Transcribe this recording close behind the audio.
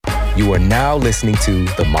You are now listening to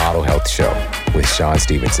The Model Health Show with Sean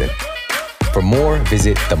Stevenson. For more,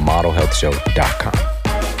 visit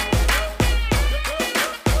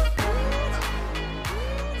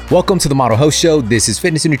themodelhealthshow.com. Welcome to The Model Health Show. This is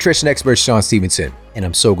fitness and nutrition expert Sean Stevenson, and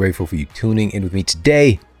I'm so grateful for you tuning in with me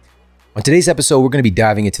today. On today's episode, we're going to be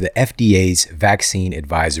diving into the FDA's vaccine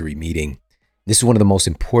advisory meeting. This is one of the most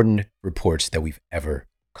important reports that we've ever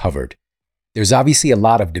covered. There's obviously a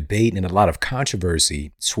lot of debate and a lot of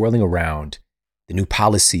controversy swirling around the new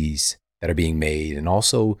policies that are being made and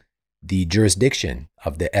also the jurisdiction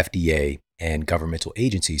of the FDA and governmental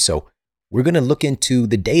agencies. So we're going to look into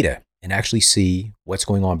the data and actually see what's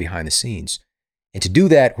going on behind the scenes. And to do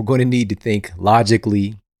that, we're going to need to think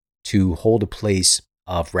logically, to hold a place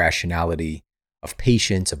of rationality, of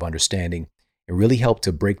patience, of understanding, and really help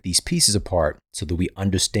to break these pieces apart so that we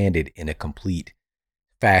understand it in a complete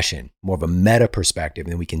fashion, more of a meta perspective,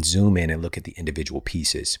 and then we can zoom in and look at the individual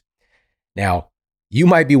pieces. Now, you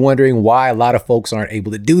might be wondering why a lot of folks aren't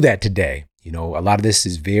able to do that today. You know, a lot of this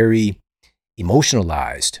is very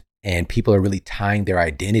emotionalized, and people are really tying their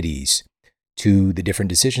identities to the different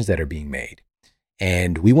decisions that are being made.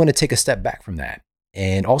 And we want to take a step back from that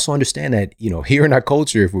and also understand that, you know, here in our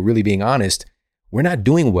culture, if we're really being honest, we're not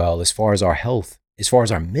doing well as far as our health, as far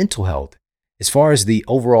as our mental health, as far as the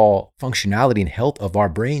overall functionality and health of our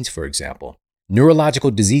brains, for example.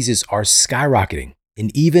 Neurological diseases are skyrocketing,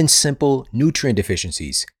 and even simple nutrient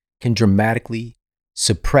deficiencies can dramatically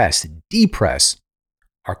depress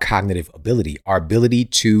our cognitive ability, our ability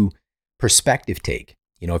to perspective take.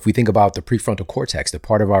 You know, if we think about the prefrontal cortex, the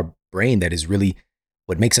part of our brain that is really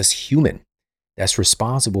what makes us human, that's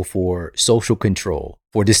responsible for social control,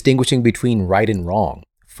 for distinguishing between right and wrong,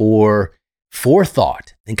 for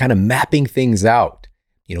forethought and kind of mapping things out,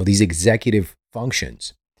 you know, these executive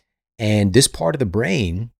functions. And this part of the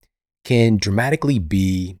brain can dramatically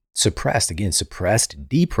be depressed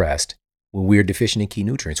when we're deficient in key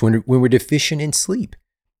nutrients, when we're deficient in sleep.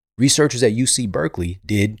 Researchers at UC Berkeley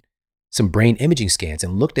did some brain imaging scans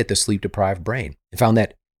and looked at the sleep-deprived brain and found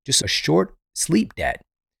that just a short sleep debt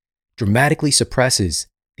dramatically suppresses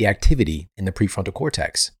the activity in the prefrontal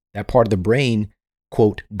cortex. That part of the brain,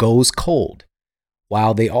 quote, goes cold.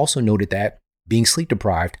 While they also noted that being sleep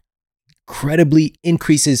deprived incredibly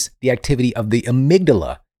increases the activity of the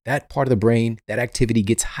amygdala. That part of the brain, that activity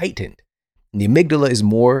gets heightened. And the amygdala is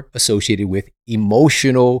more associated with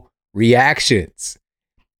emotional reactions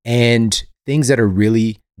and things that are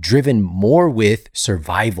really driven more with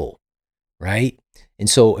survival, right? And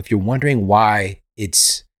so if you're wondering why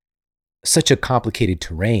it's such a complicated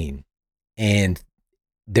terrain and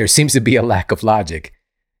there seems to be a lack of logic,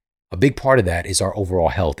 a big part of that is our overall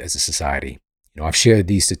health as a society. You know, I've shared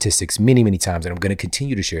these statistics many, many times, and I'm going to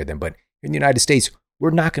continue to share them. But in the United States,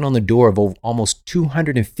 we're knocking on the door of almost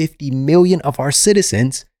 250 million of our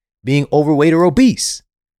citizens being overweight or obese.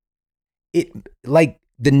 The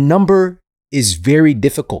number is very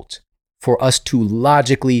difficult for us to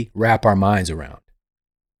logically wrap our minds around.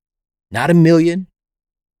 Not a million,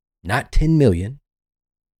 not 10 million,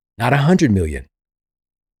 not 100 million,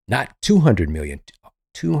 not 200 million,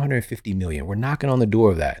 250 million. We're knocking on the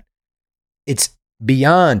door of that. It's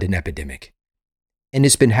beyond an epidemic. And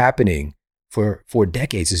it's been happening for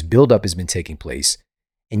decades. This buildup has been taking place,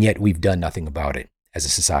 and yet we've done nothing about it as a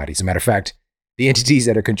society. As a matter of fact, the entities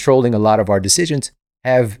that are controlling a lot of our decisions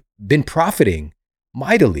have been profiting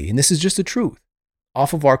mightily, and this is just the truth,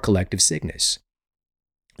 off of our collective sickness.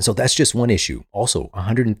 So that's just one issue. Also,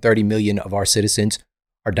 130 million of our citizens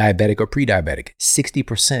are diabetic or pre-diabetic.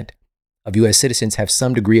 60% of U.S. citizens have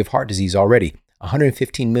some degree of heart disease already.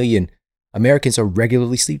 115 million Americans are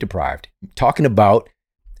regularly sleep deprived. Talking about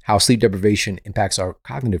how sleep deprivation impacts our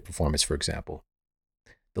cognitive performance, for example.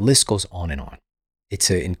 The list goes on and on. It's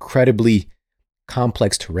an incredibly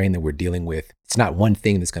complex terrain that we're dealing with. It's not one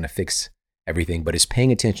thing that's going to fix everything, but it's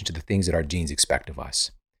paying attention to the things that our genes expect of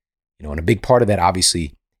us. You know, and a big part of that,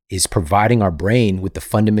 obviously, is providing our brain with the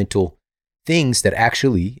fundamental things that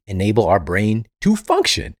actually enable our brain to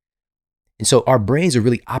function. And so our brains are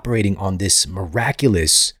really operating on this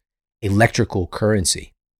miraculous electrical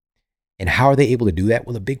currency. And how are they able to do that?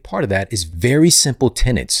 Well, a big part of that is very simple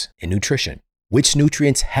tenets in nutrition. Which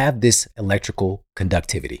nutrients have this electrical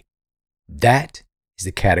conductivity? That is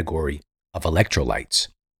the category of electrolytes.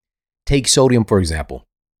 Take sodium, for example.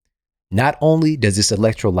 Not only does this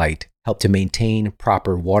electrolyte help to maintain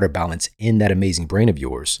proper water balance in that amazing brain of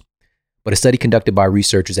yours, but a study conducted by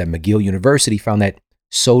researchers at McGill University found that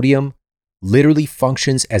sodium literally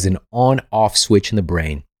functions as an on-off switch in the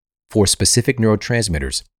brain for specific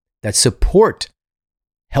neurotransmitters that support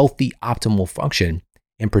healthy optimal function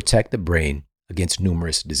and protect the brain against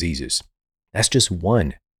numerous diseases. That's just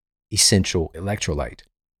one essential electrolyte.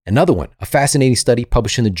 Another one, a fascinating study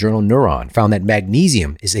published in the journal Neuron, found that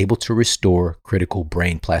magnesium is able to restore critical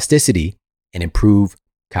brain plasticity and improve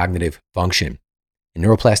cognitive function. And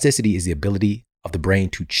neuroplasticity is the ability of the brain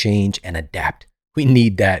to change and adapt. We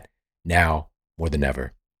need that now more than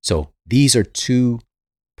ever. So these are two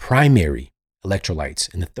primary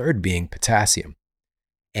electrolytes, and the third being potassium.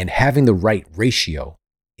 And having the right ratio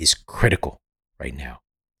is critical right now.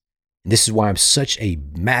 And this is why I'm such a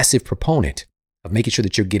massive proponent of making sure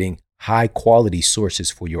that you're getting high quality sources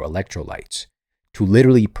for your electrolytes to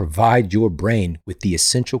literally provide your brain with the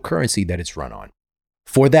essential currency that it's run on.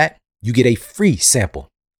 For that, you get a free sample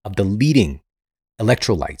of the leading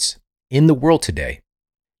electrolytes in the world today.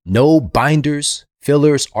 No binders,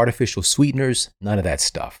 fillers, artificial sweeteners, none of that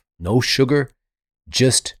stuff. No sugar,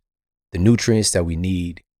 just the nutrients that we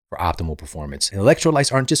need for optimal performance. And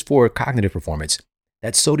electrolytes aren't just for cognitive performance.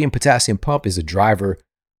 That sodium potassium pump is a driver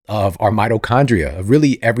of our mitochondria, of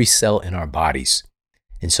really every cell in our bodies.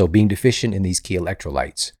 And so being deficient in these key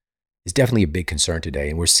electrolytes is definitely a big concern today.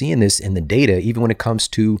 And we're seeing this in the data, even when it comes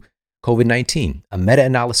to COVID-19. A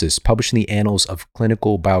meta-analysis published in the Annals of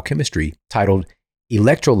Clinical Biochemistry titled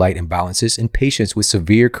Electrolyte Imbalances in Patients with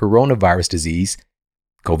Severe Coronavirus Disease,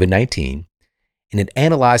 COVID-19, and it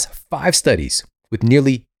analyzed 5 studies with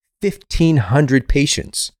nearly 1,500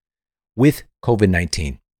 patients with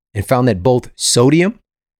COVID-19 and found that both sodium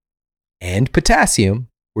and potassium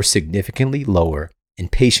were significantly lower in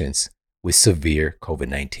patients with severe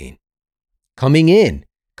COVID-19. Coming in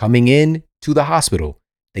to the hospital,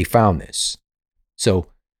 they found this. So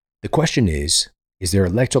the question is there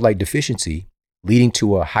electrolyte deficiency leading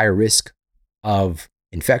to a higher risk of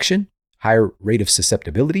infection, higher rate of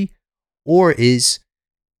susceptibility, or is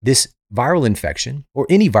this viral infection or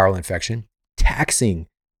any viral infection taxing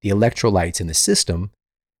the electrolytes in the system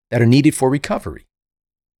that are needed for recovery?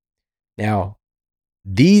 Now,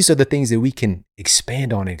 these are the things that we can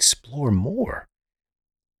expand on and explore more.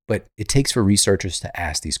 But it takes for researchers to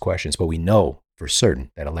ask these questions. But we know for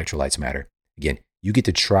certain that electrolytes matter. Again, you get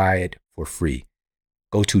to try it for free.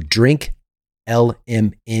 Go to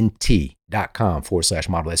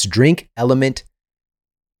drinkelement.com/model. That's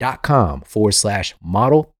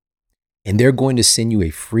drinkelement.com/model. And they're going to send you a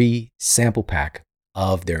free sample pack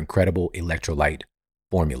of their incredible electrolyte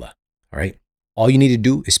formula. All right. All you need to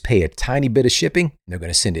do is pay a tiny bit of shipping, and they're going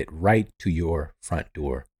to send it right to your front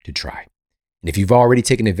door to try. And if you've already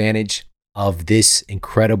taken advantage of this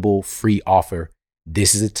incredible free offer,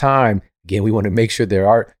 this is a time. Again, we want to make sure that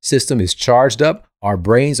our system is charged up, our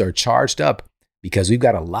brains are charged up, because we've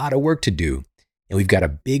got a lot of work to do, and we've got a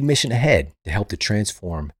big mission ahead to help to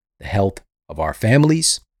transform the health of our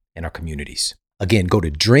families and our communities. Again, go to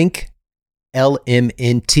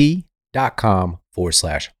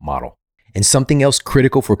drinklmnt.com/model. And something else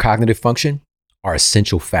critical for cognitive function are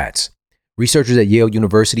essential fats. Researchers at Yale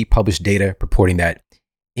University published data purporting that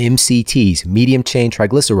MCTs, medium chain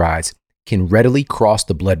triglycerides, can readily cross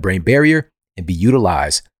the blood-brain barrier and be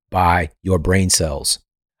utilized by your brain cells.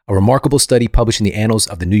 A remarkable study published in the Annals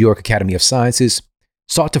of the New York Academy of Sciences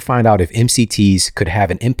sought to find out if MCTs could have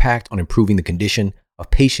an impact on improving the condition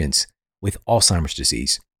of patients with Alzheimer's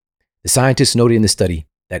disease. The scientists noted in the study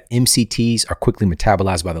that MCTs are quickly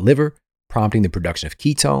metabolized by the liver, prompting the production of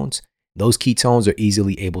ketones. Those ketones are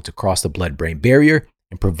easily able to cross the blood-brain barrier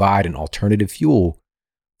and provide an alternative fuel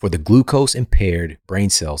for the glucose-impaired brain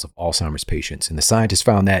cells of Alzheimer's patients. And the scientists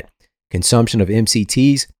found that consumption of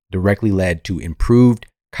MCTs directly led to improved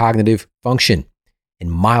cognitive function in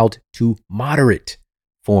mild to moderate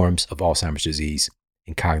forms of Alzheimer's disease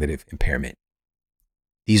and cognitive impairment.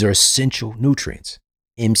 These are essential nutrients,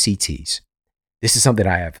 MCTs. This is something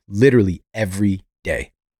I have literally every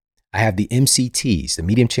day. I have the MCTs, the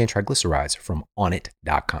medium chain triglycerides, from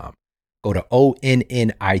onnit.com. Go to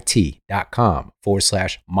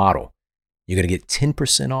onnit.com/model. You're going to get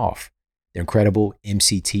 10% off their incredible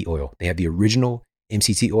MCT oil. They have the original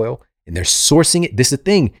MCT oil, and they're sourcing it. This is the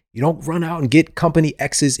thing. You don't run out and get company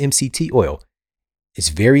X's MCT oil. It's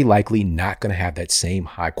very likely not going to have that same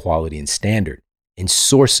high quality and standard in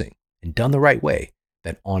sourcing, and done the right way,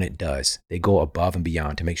 that Onnit does. They go above and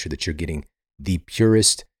beyond to make sure that you're getting the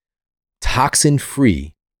purest,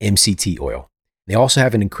 toxin-free MCT oil. They also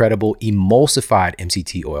have an incredible emulsified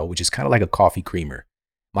MCT oil, which is kind of like a coffee creamer.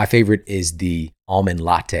 My favorite is the almond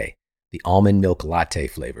latte, the almond milk latte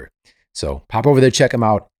flavor. So pop over there, check them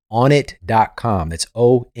out, onnit.com. That's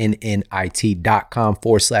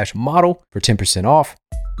onnit.com/model for 10% off.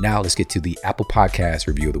 Now let's get to the Apple Podcast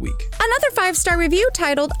review of the week. Another 5-star review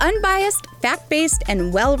titled Unbiased, Fact-Based,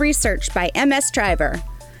 and Well-Researched by MS Driver.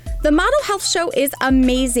 The Model Health Show is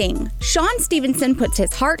amazing. Sean Stevenson puts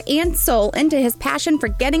his heart and soul into his passion for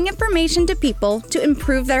getting information to people to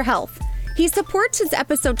improve their health. He supports his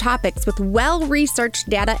episode topics with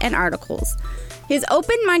well-researched data and articles. His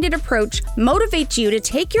open-minded approach motivates you to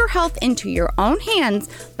take your health into your own hands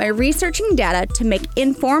by researching data to make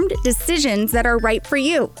informed decisions that are right for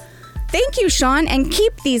you. Thank you, Sean, and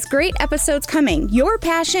keep these great episodes coming. Your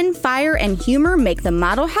passion, fire, and humor make the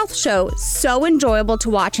Model Health Show so enjoyable to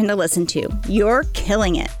watch and to listen to. You're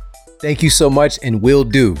killing it. Thank you so much, and will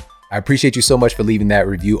do. I appreciate you so much for leaving that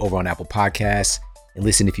review over on Apple Podcasts. And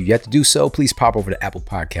listen, if you've yet to do so, please pop over to Apple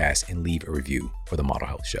Podcasts and leave a review for the Model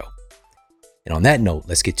Health Show. And on that note,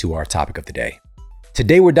 let's get to our topic of the day.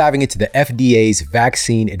 Today, we're diving into the FDA's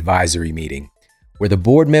vaccine advisory meeting, where the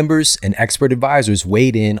board members and expert advisors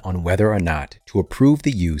weighed in on whether or not to approve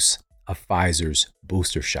the use of Pfizer's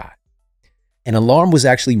booster shot. An alarm was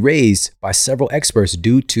actually raised by several experts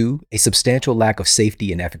due to a substantial lack of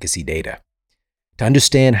safety and efficacy data. To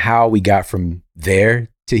understand how we got from there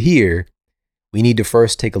to here, we need to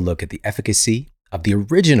first take a look at the efficacy of the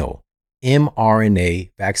original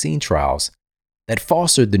mRNA vaccine trials that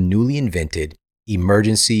fostered the newly invented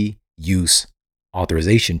emergency use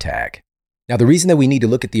authorization tag. Now, the reason that we need to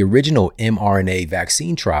look at the original mRNA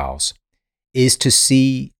vaccine trials is to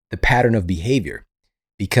see the pattern of behavior,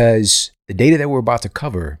 because the data that we're about to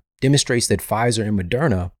cover demonstrates that Pfizer and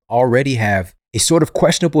Moderna already have a sort of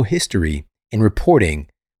questionable history in reporting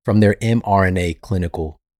from their mRNA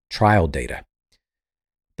clinical trial data.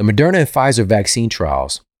 The Moderna and Pfizer vaccine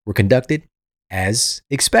trials were conducted, as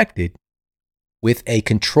expected, with a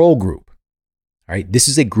control group. All right, this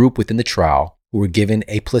is a group within the trial who were given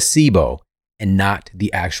a placebo and not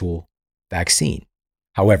the actual vaccine.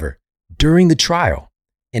 However, during the trial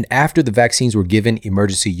and after the vaccines were given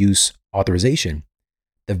emergency use authorization,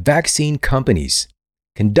 the vaccine companies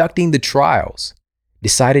conducting the trials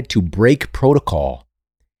decided to break protocol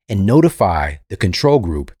and notify the control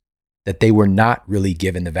group that they were not really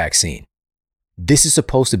given the vaccine. This is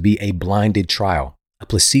supposed to be a blinded trial, a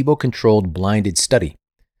placebo-controlled blinded study,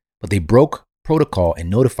 but they broke protocol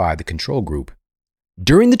and notified the control group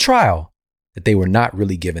during the trial that they were not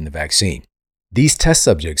really given the vaccine. These test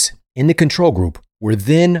subjects in the control group were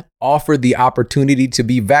then offered the opportunity to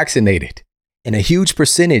be vaccinated, and a huge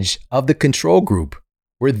percentage of the control group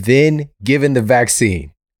were then given the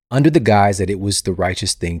vaccine under the guise that it was the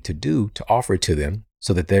righteous thing to do to offer it to them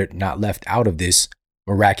so that they're not left out of this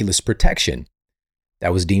miraculous protection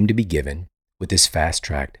that was deemed to be given with this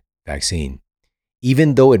fast-tracked vaccine,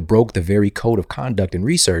 even though it broke the very code of conduct and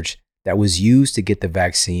research that was used to get the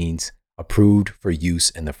vaccines approved for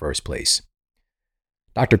use in the first place.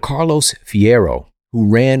 Dr. Carlos Fierro, who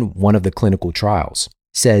ran one of the clinical trials,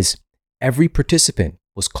 says every participant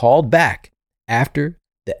was called back after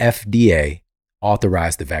the FDA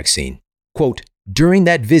authorized the vaccine. Quote, "During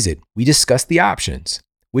that visit, we discussed the options,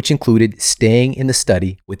 which included staying in the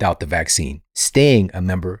study without the vaccine, staying a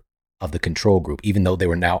member of the control group, even though they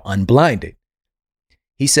were now unblinded."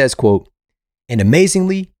 He says, quote, "And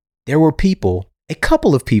amazingly, there were a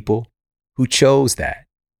couple of people who chose that,"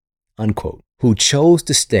 unquote, who chose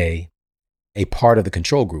to stay a part of the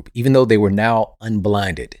control group, even though they were now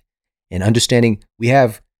unblinded. And understanding we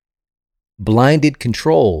have blinded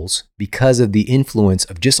controls because of the influence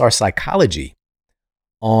of just our psychology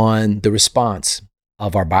on the response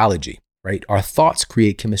of our biology, right? Our thoughts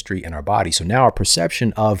create chemistry in our body. So now our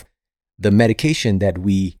perception of the medication that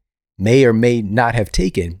we may or may not have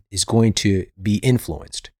taken is going to be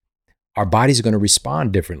influenced. Our bodies are going to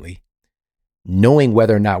respond differently, knowing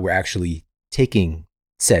whether or not we're actually taking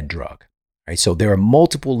said drug, right? So there are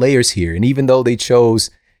multiple layers here. And even though they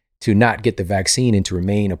chose to not get the vaccine and to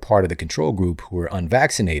remain a part of the control group who are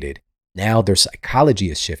unvaccinated, now their psychology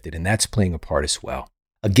has shifted, and that's playing a part as well.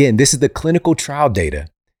 Again, this is the clinical trial data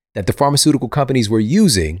that the pharmaceutical companies were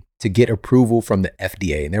using to get approval from the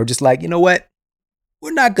FDA. And they were just like, you know what?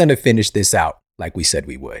 We're not going to finish this out like we said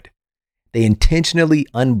we would. They intentionally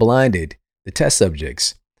unblinded the test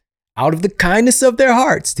subjects out of the kindness of their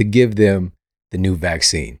hearts to give them the new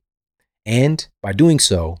vaccine. And by doing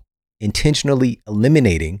so, intentionally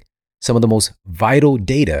eliminating some of the most vital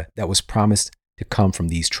data that was promised to come from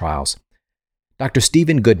these trials. Dr.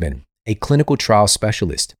 Stephen Goodman, a clinical trial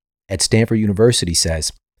specialist at Stanford University,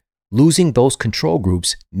 says, losing those control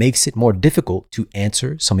groups makes it more difficult to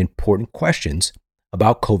answer some important questions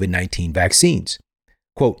about COVID-19 vaccines.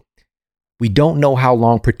 Quote, "We don't know how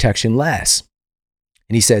long protection lasts."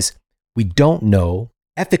 And he says, "We don't know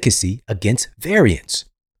efficacy against variants,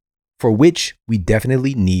 for which we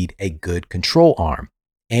definitely need a good control arm.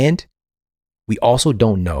 And we also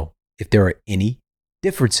don't know if there are any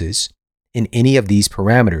differences in any of these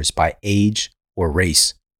parameters by age or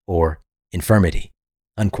race or infirmity,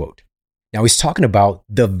 unquote. Now he's talking about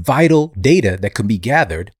the vital data that can be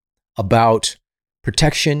gathered about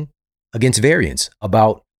protection against variants,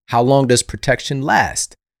 about how long does protection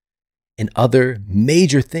last, and other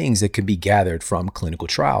major things that can be gathered from clinical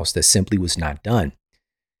trials that simply was not done.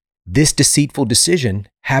 This deceitful decision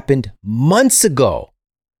happened months ago,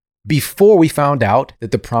 before we found out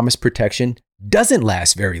that the promised protection doesn't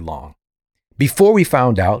last very long, before we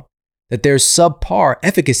found out that there's subpar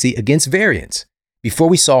efficacy against variants, before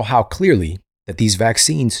we saw how clearly that these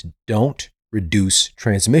vaccines don't reduce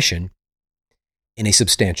transmission in a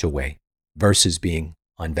substantial way versus being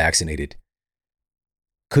unvaccinated.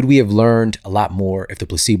 Could we have learned a lot more if the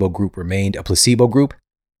placebo group remained a placebo group?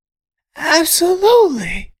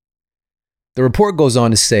 Absolutely. The report goes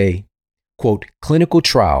on to say, quote, clinical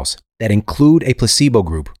trials that include a placebo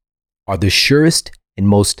group are the surest and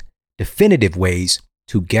most definitive ways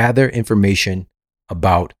to gather information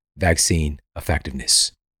about vaccine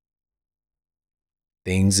effectiveness.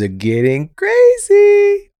 Things are getting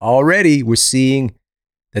crazy. Already, we're seeing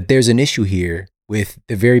that there's an issue here with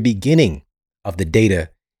the very beginning of the data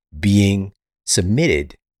being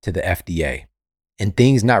submitted to the FDA and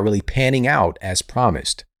things not really panning out as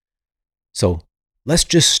promised. So let's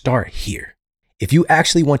just start here. If you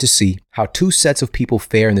actually want to see how two sets of people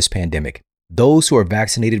fare in this pandemic, those who are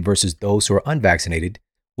vaccinated versus those who are unvaccinated,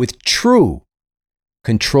 with true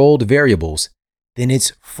controlled variables, then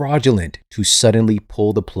it's fraudulent to suddenly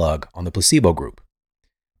pull the plug on the placebo group.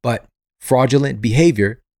 But fraudulent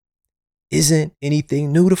behavior isn't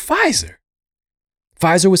anything new to Pfizer.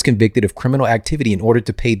 Pfizer was convicted of criminal activity in order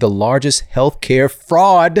to pay the largest healthcare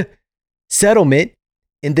fraud settlement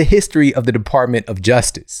in the history of the Department of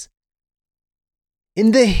Justice.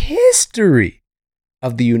 In the history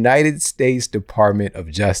of the United States Department of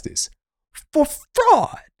Justice for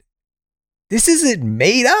fraud. This isn't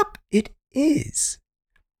made up, it is.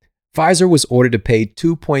 Pfizer was ordered to pay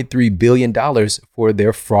 $2.3 billion for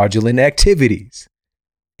their fraudulent activities.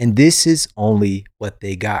 And this is only what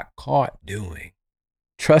they got caught doing.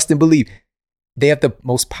 Trust and believe, they have the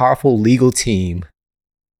most powerful legal team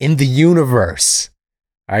in the universe.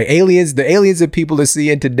 All right, the aliens that people are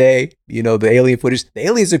seeing today, the alien footage, the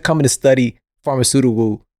aliens are coming to study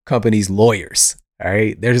pharmaceutical companies' lawyers. All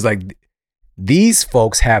right, they're just like, these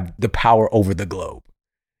folks have the power over the globe.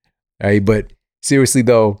 All right, but seriously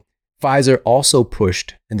though, Pfizer also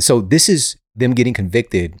pushed, and so this is them getting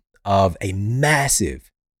convicted of a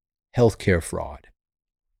massive healthcare fraud.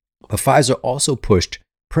 But Pfizer also pushed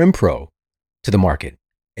Prempro to the market,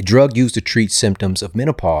 a drug used to treat symptoms of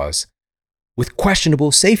menopause with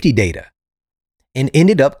questionable safety data, and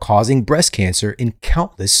ended up causing breast cancer in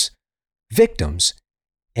countless victims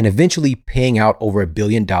and eventually paying out over $1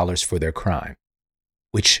 billion for their crime,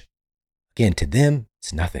 which, again, to them,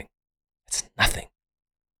 it's nothing. It's nothing.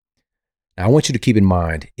 Now, I want you to keep in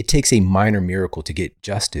mind, it takes a minor miracle to get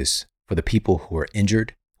justice for the people who are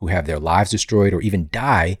injured, who have their lives destroyed, or even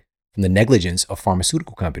die from the negligence of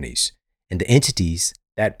pharmaceutical companies and the entities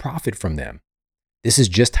that profit from them. This is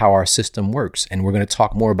just how our system works, and we're going to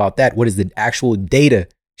talk more about that. What does the actual data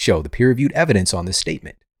show, the peer-reviewed evidence on this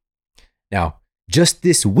statement? Now, just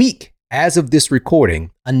this week, as of this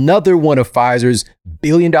recording, another one of Pfizer's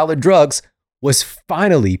billion-dollar drugs was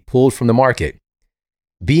finally pulled from the market.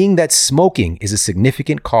 Being that smoking is a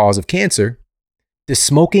significant cause of cancer, the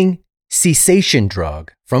smoking cessation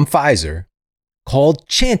drug from Pfizer, called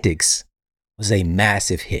Chantix, was a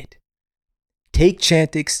massive hit. Take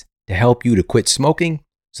Chantix to help you to quit smoking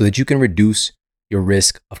so that you can reduce your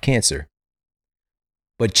risk of cancer.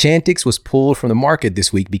 But Chantix was pulled from the market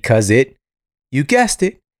this week because it, you guessed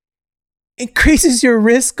it, increases your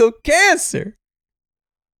risk of cancer.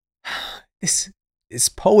 It's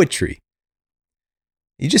poetry.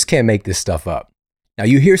 You just can't make this stuff up. Now,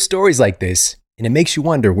 you hear stories like this, and it makes you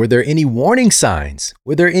wonder, were there any warning signs?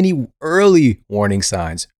 Were there any early warning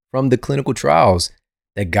signs from the clinical trials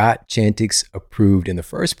that got Chantix approved in the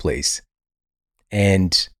first place?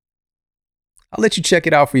 And I'll let you check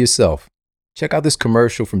it out for yourself. Check out this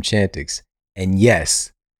commercial from Chantix. And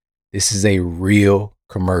yes, this is a real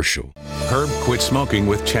commercial. Herb quit smoking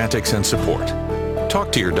with Chantix and support.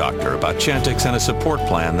 Talk to your doctor about Chantix and a support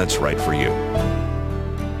plan that's right for you.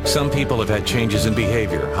 Some people have had changes in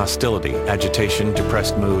behavior, hostility, agitation,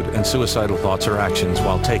 depressed mood, and suicidal thoughts or actions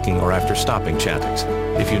while taking or after stopping Chantix.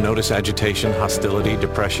 If you notice agitation, hostility,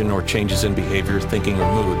 depression, or changes in behavior, thinking,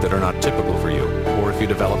 or mood that are not typical for you, or if you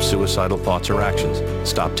develop suicidal thoughts or actions,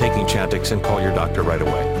 stop taking Chantix and call your doctor right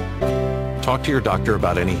away. Talk to your doctor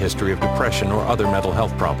about any history of depression or other mental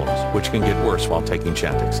health problems, which can get worse while taking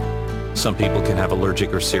Chantix. Some people can have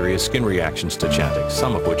allergic or serious skin reactions to Chantix,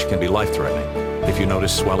 some of which can be life-threatening. If you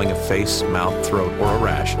notice swelling of face, mouth, throat, or a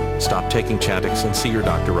rash, stop taking Chantix and see your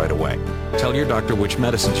doctor right away. Tell your doctor which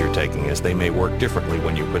medicines you're taking, as they may work differently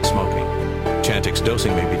when you quit smoking. Chantix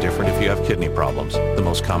dosing may be different if you have kidney problems. The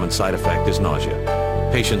most common side effect is nausea.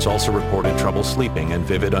 Patients also reported trouble sleeping and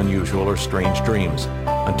vivid, unusual, or strange dreams.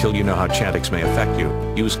 Until you know how Chantix may affect you,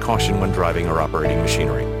 use caution when driving or operating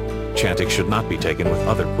machinery. Chantix should not be taken with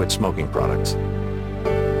other quit smoking products.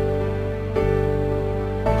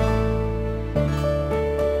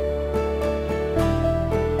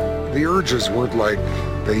 The urges weren't like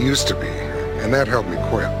they used to be, and that helped me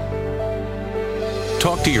quit.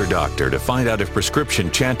 Talk to your doctor to find out if prescription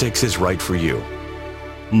Chantix is right for you.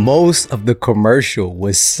 Most of the commercial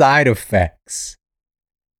was side effects.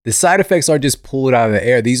 The side effects aren't just pulled out of the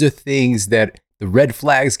air. These are things that the red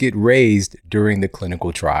flags get raised during the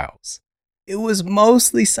clinical trials. It was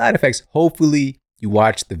mostly side effects. Hopefully, you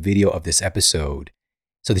watched the video of this episode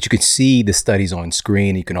so that you can see the studies on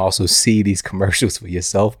screen. You can also see these commercials for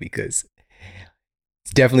yourself because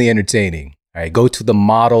it's definitely entertaining. All right, go to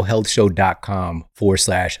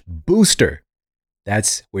themodelhealthshow.com/booster.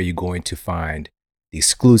 That's where you're going to find the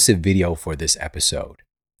exclusive video for this episode.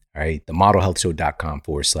 All right,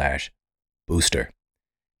 themodelhealthshow.com/booster.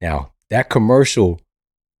 Now, that commercial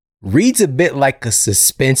reads a bit like a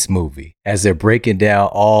suspense movie as they're breaking down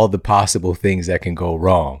all the possible things that can go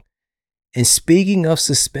wrong. And speaking of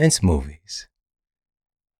suspense movies,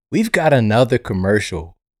 we've got another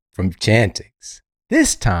commercial from Chantix,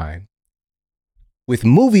 this time with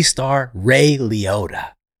movie star Ray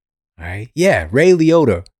Liotta. All right, yeah, Ray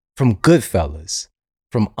Liotta from Goodfellas,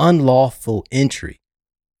 from Unlawful Entry,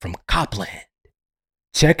 from Copland.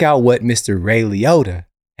 Check out what Mr. Ray Liotta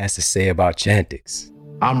has to say about Chantix.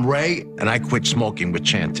 I'm Ray, and I quit smoking with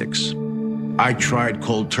Chantix. I tried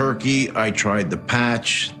cold turkey, I tried the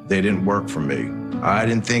patch, they didn't work for me. I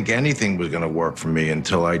didn't think anything was gonna work for me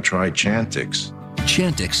until I tried Chantix.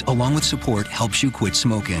 Chantix, along with support, helps you quit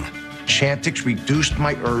smoking. Chantix reduced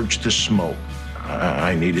my urge to smoke.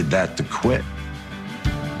 I needed that to quit.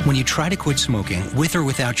 When you try to quit smoking, with or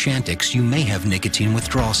without Chantix, you may have nicotine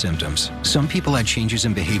withdrawal symptoms. Some people had changes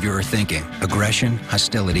in behavior or thinking, aggression,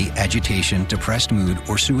 hostility, agitation, depressed mood,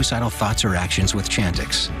 or suicidal thoughts or actions with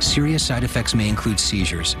Chantix. Serious side effects may include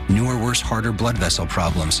seizures, new or worse harder blood vessel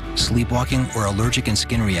problems, sleepwalking, or allergic and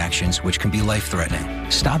skin reactions, which can be life-threatening.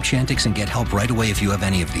 Stop Chantix and get help right away if you have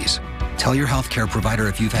any of these. Tell your healthcare provider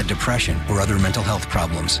if you've had depression or other mental health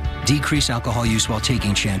problems. Decrease alcohol use while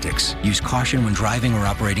taking Chantix. Use caution when driving or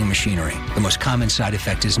operating machinery. The most common side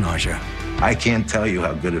effect is nausea. I can't tell you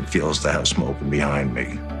how good it feels to have smoking behind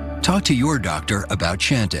me. Talk to your doctor about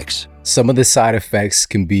Chantix. Some of the side effects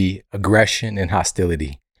can be aggression and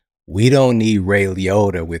hostility. We don't need Ray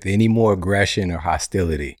Liotta with any more aggression or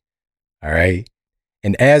hostility. All right?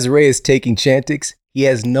 And as Ray is taking Chantix, he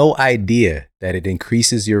has no idea that it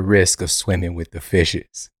increases your risk of swimming with the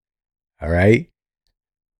fishes. All right?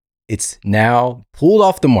 It's now pulled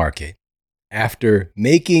off the market after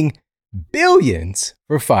making billions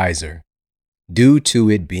for Pfizer due to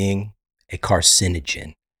it being a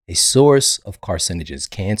carcinogen, a source of carcinogens,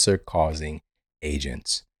 cancer-causing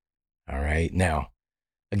agents. All right? Now,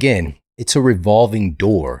 again, it's a revolving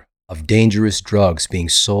door of dangerous drugs being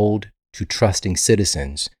sold to trusting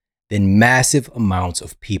citizens, then massive amounts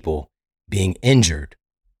of people being injured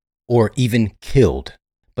or even killed.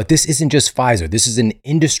 But this isn't just Pfizer. This is an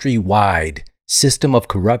industry-wide system of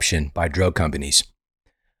corruption by drug companies.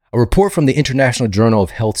 A report from the International Journal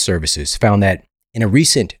of Health Services found that in a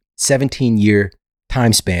recent 17-year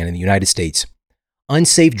time span in the United States,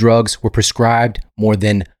 unsafe drugs were prescribed more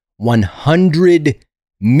than 100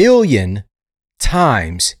 million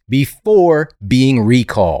times before being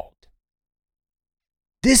recalled.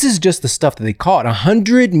 This is just the stuff that they caught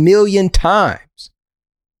 100 million times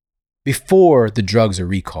before the drugs are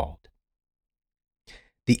recalled.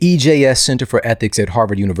 The EJS Center for Ethics at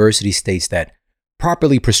Harvard University states that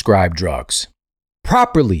properly prescribed drugs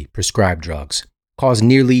cause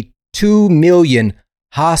nearly 2 million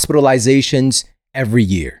hospitalizations every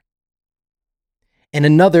year. And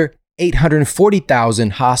another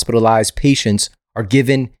 840,000 hospitalized patients are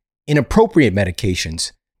given inappropriate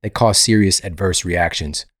medications that cause serious adverse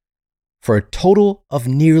reactions, for a total of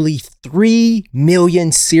nearly 3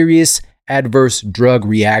 million serious adverse drug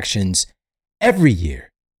reactions every year.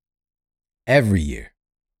 Every year.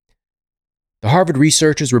 The Harvard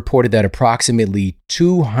researchers reported that approximately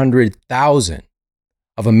 200,000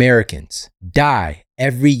 of Americans die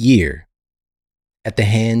every year at the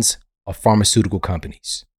hands of pharmaceutical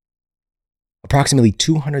companies. Approximately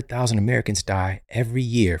 200,000 Americans die every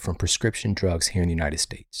year from prescription drugs here in the United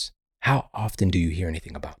States. How often do you hear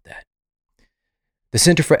anything about that? The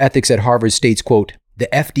Center for Ethics at Harvard states, quote,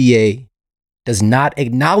 "The FDA does not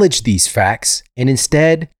acknowledge these facts and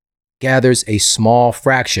instead gathers a small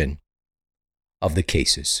fraction of the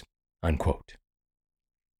cases," unquote.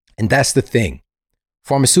 And that's the thing.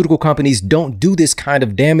 Pharmaceutical companies don't do this kind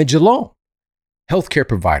of damage alone. Healthcare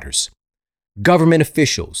providers, government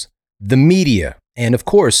officials, the media, and of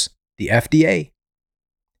course, the FDA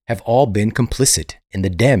have all been complicit in the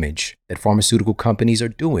damage that pharmaceutical companies are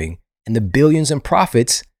doing and the billions in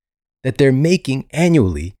profits that they're making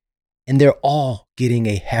annually, and they're all getting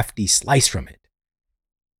a hefty slice from it.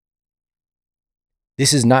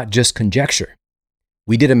 This is not just conjecture.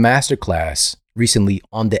 We did a masterclass recently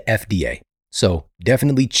on the FDA, so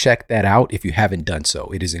definitely check that out if you haven't done so.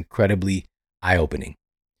 It is incredibly eye-opening.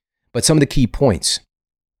 But some of the key points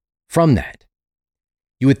from that,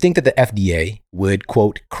 you would think that the FDA would,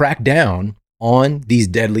 quote, crack down on these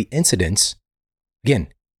deadly incidents.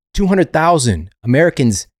 Again, 200,000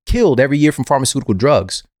 Americans killed every year from pharmaceutical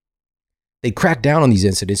drugs. They crack down on these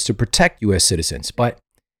incidents to protect U.S. citizens. But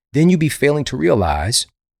then you'd be failing to realize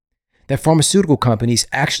that pharmaceutical companies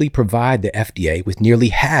actually provide the FDA with nearly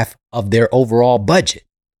half of their overall budget.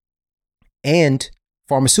 And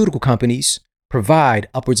pharmaceutical companies provide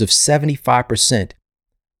upwards of 75%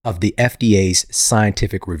 of the FDA's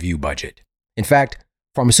scientific review budget. In fact,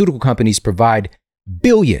 pharmaceutical companies provide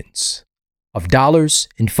billions of dollars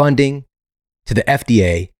in funding to the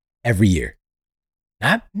FDA every year.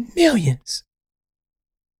 Not millions,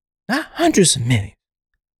 not hundreds of millions,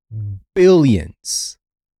 billions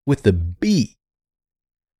with the B.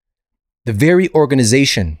 The very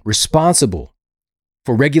organization responsible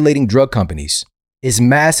for regulating drug companies is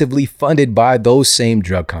massively funded by those same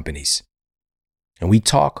drug companies. And we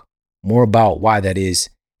talk more about why that is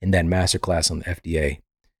in that masterclass on the FDA.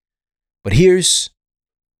 But here's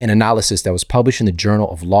an analysis that was published in the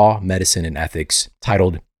Journal of Law, Medicine, and Ethics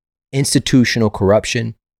titled Institutional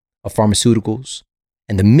Corruption of Pharmaceuticals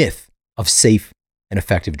and the Myth of Safe and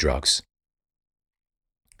Effective Drugs.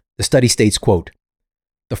 The study states, quote,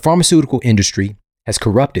 "The pharmaceutical industry has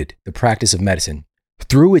corrupted the practice of medicine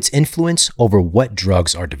through its influence over what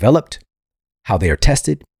drugs are developed, how they are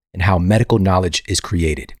tested, and how medical knowledge is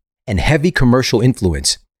created. And heavy commercial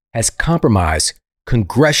influence has compromised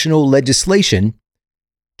congressional legislation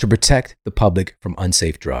to protect the public from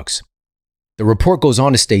unsafe drugs." The report goes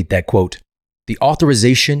on to state that, quote, "The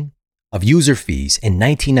authorization of user fees in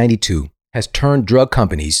 1992 has turned drug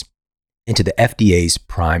companies into the FDA's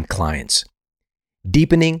prime clients,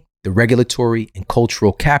 deepening the regulatory and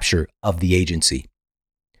cultural capture of the agency.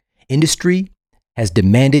 Industry has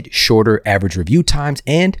demanded shorter average review times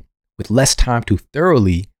and, with less time to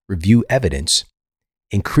thoroughly review evidence,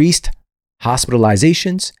 increased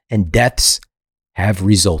hospitalizations and deaths have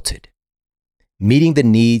resulted. Meeting the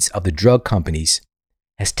needs of the drug companies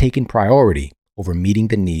has taken priority over meeting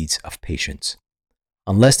the needs of patients.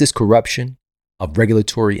 Unless this corruption of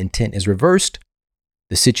regulatory intent is reversed,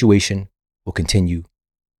 the situation will continue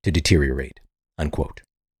to deteriorate," unquote.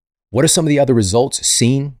 What are some of the other results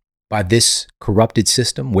seen by this corrupted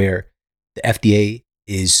system where the FDA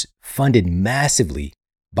is funded massively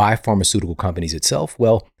by pharmaceutical companies itself?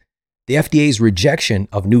 Well, the FDA's rejection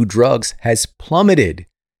of new drugs has plummeted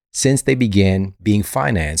since they began being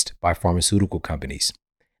financed by pharmaceutical companies.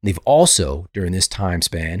 They've also, during this time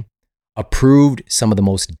span, approved some of the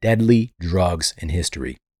most deadly drugs in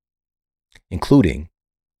history, including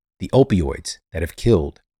the opioids that have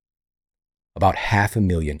killed about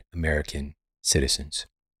 500,000 American citizens.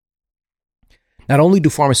 Not only do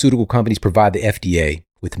pharmaceutical companies provide the FDA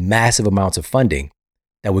with massive amounts of funding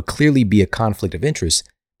that would clearly be a conflict of interest,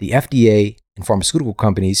 the FDA and pharmaceutical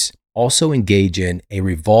companies also engage in a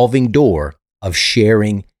revolving door of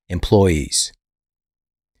sharing employees.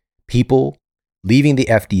 People leaving the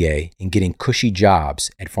FDA and getting cushy jobs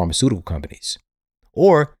at pharmaceutical companies,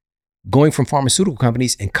 or going from pharmaceutical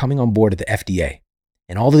companies and coming on board at the FDA.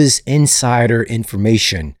 And all of this insider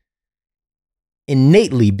information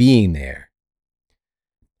innately being there.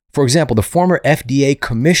 For example, the former FDA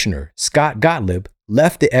commissioner, Scott Gottlieb,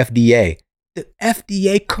 left the FDA. The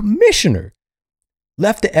FDA commissioner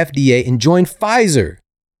left the FDA and joined Pfizer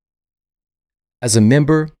as a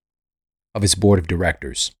member of its board of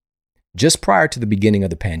directors just prior to the beginning of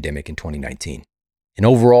the pandemic in 2019. And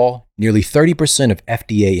overall, nearly 30% of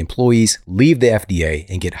FDA employees leave the FDA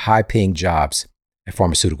and get high-paying jobs at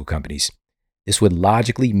pharmaceutical companies. This would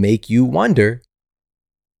logically make you wonder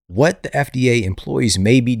what the FDA employees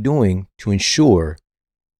may be doing to ensure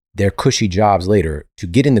their cushy jobs later to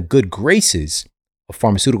get in the good graces of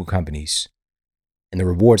pharmaceutical companies and the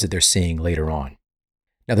rewards that they're seeing later on.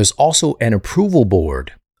 Now, there's also an approval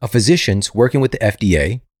board of physicians working with the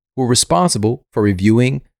FDA who are responsible for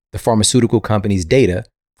reviewing the pharmaceutical company's data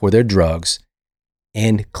for their drugs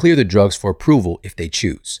and clear the drugs for approval if they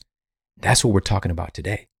choose. That's what we're talking about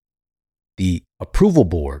today. The approval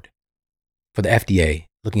board for the FDA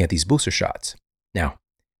looking at these booster shots. Now,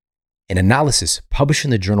 an analysis published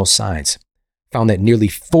in the journal Science found that nearly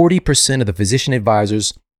 40% of the physician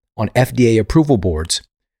advisors on FDA approval boards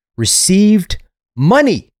received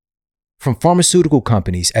money from pharmaceutical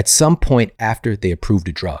companies at some point after they approved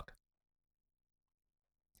a drug.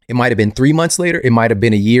 It might have been 3 months later, it might have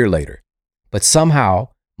been a year later, but somehow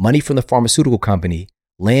money from the pharmaceutical company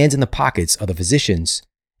lands in the pockets of the physicians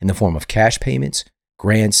in the form of cash payments,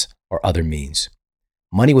 grants, or other means.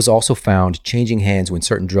 Money was also found changing hands when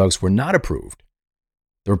certain drugs were not approved.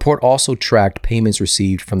 The report also tracked payments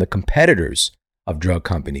received from the competitors of drug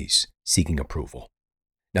companies seeking approval.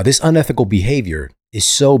 Now, this unethical behavior is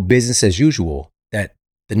so business as usual that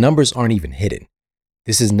the numbers aren't even hidden.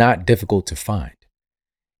 This is not difficult to find.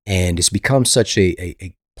 And it's become such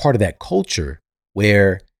a part of that culture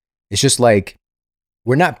where it's just like,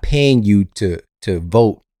 we're not paying you to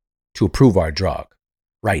vote to approve our drug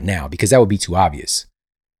right now, because that would be too obvious.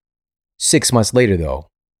 6 months later, though,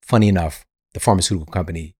 funny enough, the pharmaceutical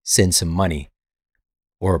company sends some money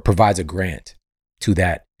or provides a grant to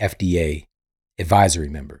that FDA advisory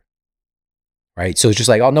member, right? So it's just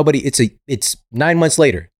like, oh, it's 9 months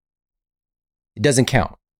later. It doesn't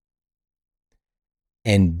count.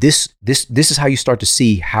 And this is how you start to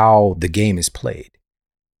see how the game is played,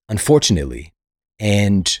 unfortunately.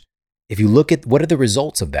 And if you look at what are the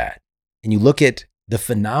results of that, and you look at the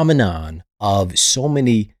phenomenon of so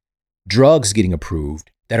many drugs getting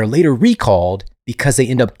approved that are later recalled because they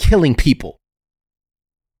end up killing people.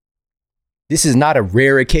 This is not a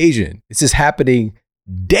rare occasion. This is happening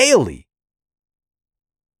daily.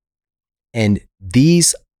 And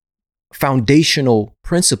these foundational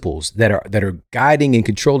principles that are guiding and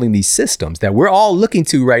controlling these systems that we're all looking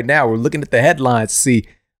to right now, we're looking at the headlines to see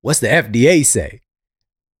what's the FDA say.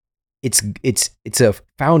 It's a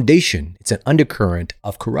foundation, it's an undercurrent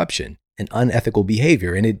of corruption and unethical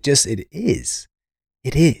behavior. And it is.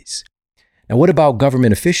 Now, what about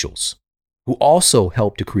government officials who also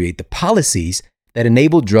help to create the policies that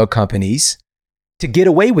enable drug companies to get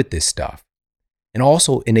away with this stuff and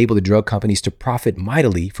also enable the drug companies to profit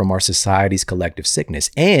mightily from our society's collective sickness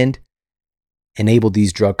and enable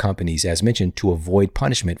these drug companies, as mentioned, to avoid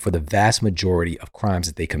punishment for the vast majority of crimes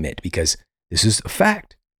that they commit? Because this is a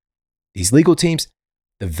fact. These legal teams,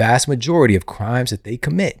 the vast majority of crimes that they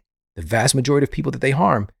commit, the vast majority of people that they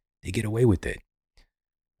harm, they get away with it.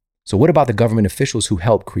 So what about the government officials who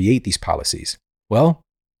help create these policies? Well,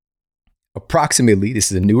 approximately,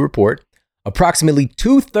 this is a new report, approximately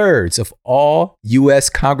 2/3 of all U.S.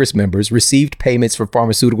 Congress members received payments from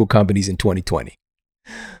pharmaceutical companies in 2020.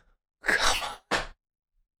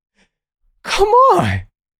 Come on.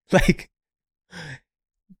 Like,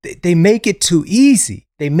 they make it too easy.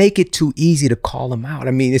 They make it too easy to call them out.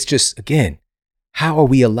 I mean, it's just, again, how are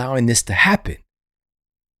we allowing this to happen?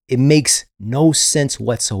 It makes no sense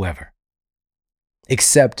whatsoever.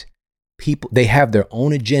 Except people, they have their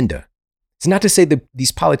own agenda. It's not to say that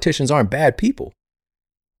these politicians aren't bad people,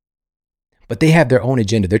 but they have their own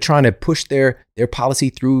agenda. They're trying to push their policy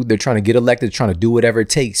through. They're trying to get elected, they're trying to do whatever it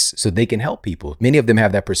takes so they can help people. Many of them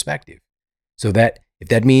have that perspective. So that if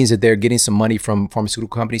that means that they're getting some money from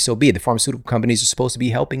pharmaceutical companies, so be it. The pharmaceutical companies are supposed to be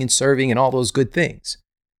helping and serving and all those good things.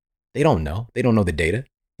 They don't know. They don't know the data.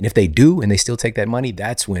 And if they do and they still take that money,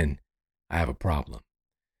 that's when I have a problem.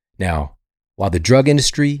 Now, while the drug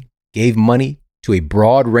industry gave money to a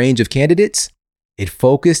broad range of candidates, it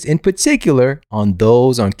focused in particular on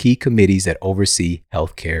those on key committees that oversee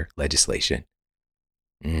healthcare legislation.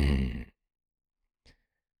 Now,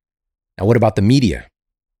 what about the media?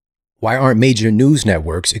 Why aren't major news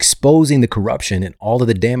networks exposing the corruption and all of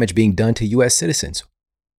the damage being done to U.S. citizens?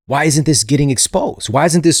 Why isn't this getting exposed? Why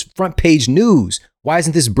isn't this front page news? Why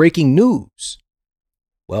isn't this breaking news?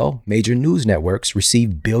 Well, major news networks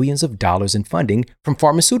receive billions of dollars in funding from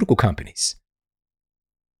pharmaceutical companies.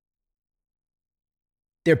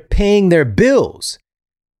 They're paying their bills.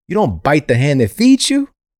 You don't bite the hand that feeds you.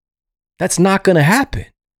 That's not going to happen.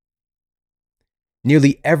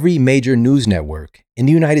 Nearly every major news network in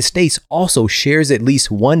the United States also shares at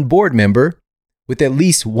least one board member with at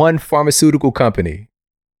least one pharmaceutical company.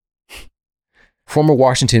 Former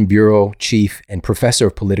Washington Bureau Chief and Professor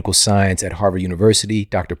of Political Science at Harvard University,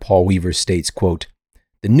 Dr. Paul Weaver states, quote,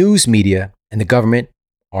 "The news media and the government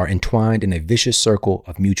are entwined in a vicious circle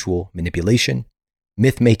of mutual manipulation,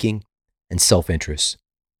 myth-making, and self-interest.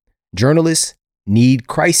 Journalists need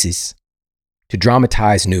crisis to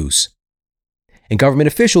dramatize news, and government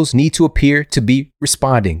officials need to appear to be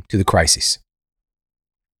responding to the crisis.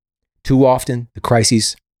 Too often, the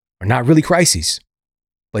crises are not really crises,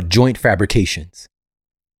 but joint fabrications.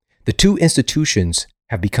 The two institutions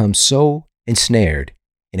have become so ensnared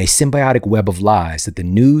in a symbiotic web of lies that the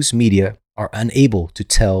news media are unable to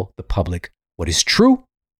tell the public what is true,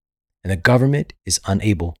 and the government is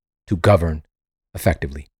unable to govern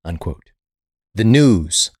effectively, unquote. The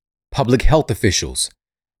news, public health officials,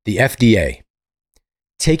 the FDA,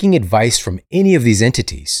 taking advice from any of these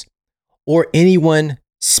entities or anyone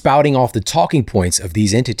spouting off the talking points of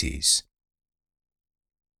these entities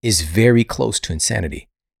is very close to insanity.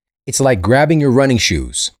 It's like grabbing your running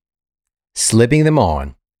shoes, slipping them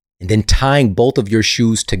on, and then tying both of your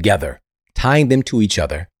shoes together, tying them to each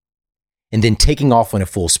other, and then taking off on a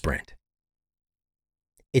full sprint.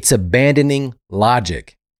 It's abandoning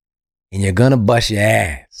logic, and you're gonna bust your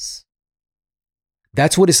ass.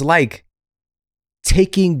 That's what it's like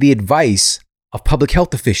taking the advice of public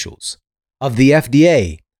health officials, of the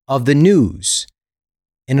FDA, of the news.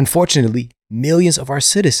 And unfortunately, millions of our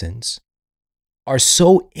citizens are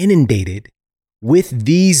so inundated with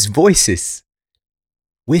these voices,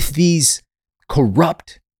 with these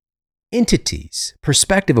corrupt entities'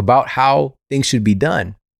 perspective about how things should be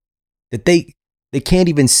done, that they can't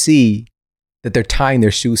even see that they're tying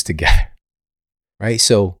their shoes together, right?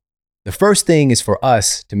 So the first thing is for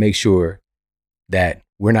us to make sure that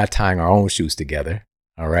we're not tying our own shoes together,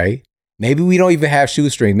 all right? Maybe we don't even have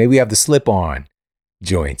shoestrings. Maybe we have the slip-on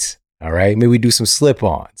joints, all right? Maybe we do some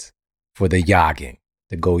slip-ons for the jogging,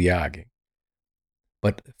 to go jogging.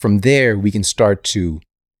 But from there, we can start to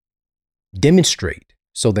demonstrate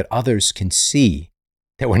so that others can see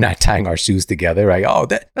that we're not tying our shoes together, right? Oh,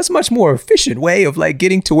 that's a much more efficient way of like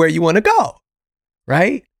getting to where you want to go,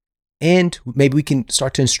 right? And maybe we can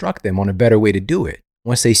start to instruct them on a better way to do it.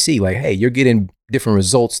 Once they see like, hey, you're getting different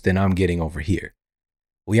results than I'm getting over here.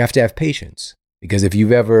 We have to have patience, because if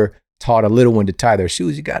you've ever taught a little one to tie their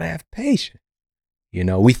shoes, you got to have patience. You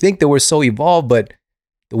know, we think that we're so evolved, but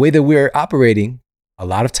the way that we're operating a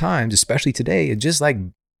lot of times, especially today, is just like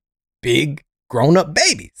big grown-up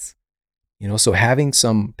babies. You know, so having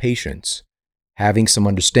some patience, having some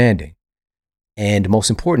understanding, and most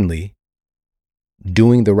importantly,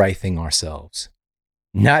 doing the right thing ourselves.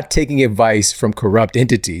 Not taking advice from corrupt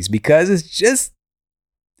entities, because it's just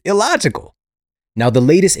illogical. Now, the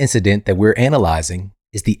latest incident that we're analyzing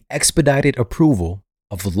is the expedited approval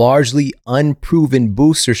of largely unproven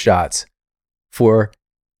booster shots for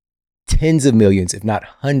tens of millions, if not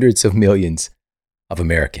hundreds of millions of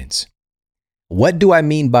Americans. What do I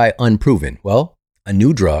mean by unproven? Well, a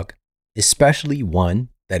new drug, especially one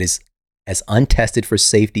that is as untested for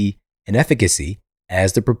safety and efficacy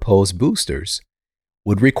as the proposed boosters,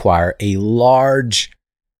 would require a large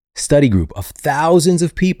study group of thousands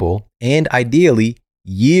of people and ideally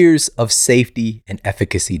years of safety and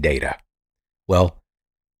efficacy data. Well,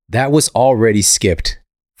 that was already skipped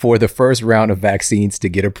for the first round of vaccines to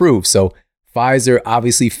get approved. So Pfizer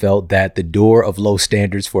obviously felt that the door of low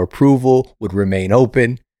standards for approval would remain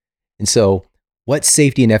open. And so what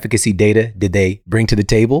safety and efficacy data did they bring to the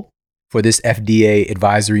table for this FDA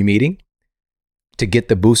advisory meeting to get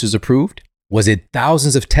the boosters approved? Was it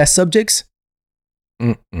thousands of test subjects?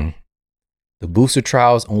 The booster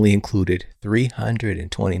trials only included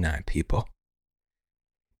 329 people.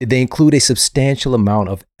 Did they include a substantial amount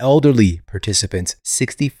of elderly participants,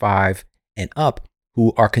 65 and up,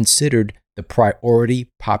 who are considered the priority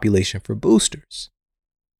population for boosters?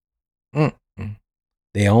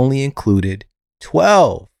 They only included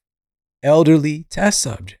 12 elderly test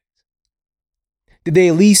subjects. Did they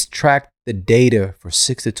at least track the data for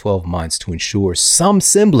 6 to 12 months to ensure some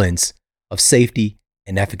semblance of safety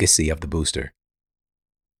and efficacy of the booster?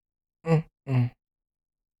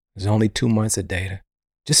 There's only 2 months of data.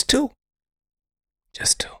 Just two.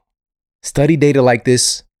 Study data like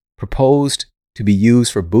this proposed to be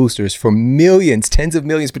used for boosters for millions, tens of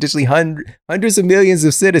millions, potentially hundreds of millions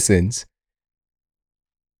of citizens.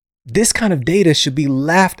 This kind of data should be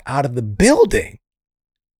laughed out of the building.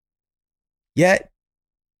 Yet,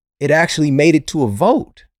 it actually made it to a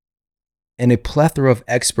vote, and a plethora of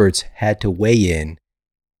experts had to weigh in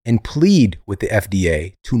and plead with the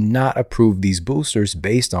FDA to not approve these boosters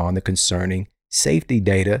based on the concerning safety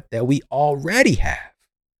data that we already have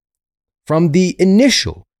from the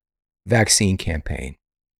initial vaccine campaign.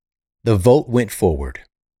 The vote went forward,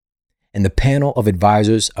 and the panel of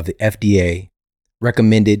advisors of the FDA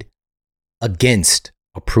recommended against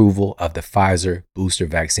approval of the Pfizer booster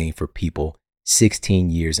vaccine for people 16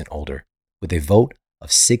 years and older with a vote of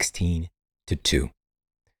 16-2.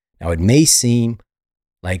 Now, it may seem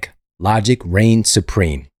like logic reigned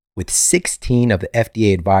supreme, with 16 of the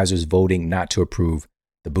FDA advisors voting not to approve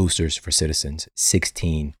the boosters for citizens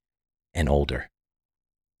 16 and older.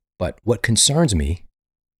 But what concerns me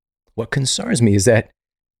is that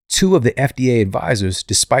 2 of the FDA advisors,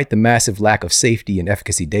 despite the massive lack of safety and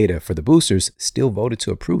efficacy data for the boosters, still voted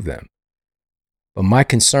to approve them. But my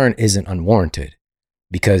concern isn't unwarranted,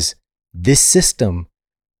 because this system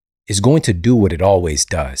is going to do what it always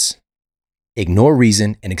does: ignore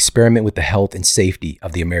reason and experiment with the health and safety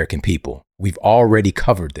of the American people. We've already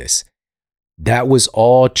covered this. That was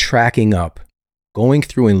all tracking up, going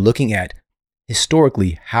through and looking at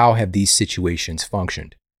historically how have these situations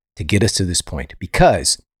functioned to get us to this point.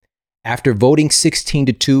 Because after voting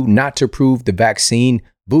 16-2 not to approve the vaccine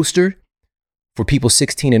booster for people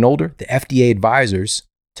 16 and older, the FDA advisors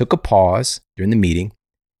took a pause during the meeting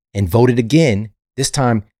and voted again, this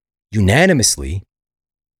time unanimously,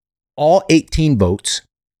 all 18 votes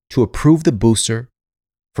to approve the booster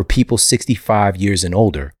for people 65 years and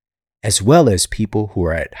older, as well as people who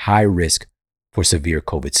are at high risk for severe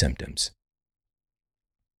COVID symptoms.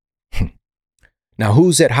 Now,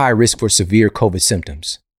 who's at high risk for severe COVID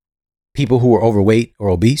symptoms? People who are overweight or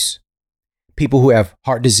obese, people who have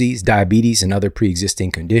heart disease, diabetes, and other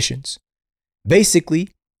pre-existing conditions. Basically,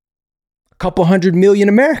 a couple 100 million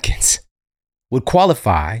Americans would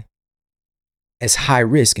qualify as high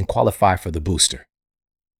risk and qualify for the booster.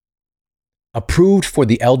 Approved for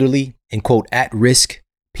the elderly and, quote, at risk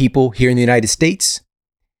people here in the United States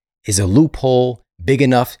is a loophole big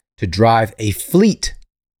enough to drive a fleet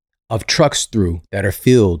of trucks through that are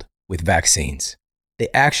filled with vaccines. They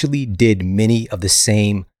actually did many of the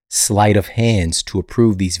same sleight of hands to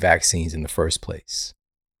approve these vaccines in the first place.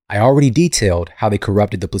 I already detailed how they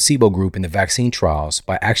corrupted the placebo group in the vaccine trials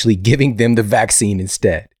by actually giving them the vaccine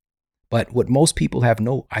instead. But what most people have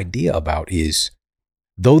no idea about is,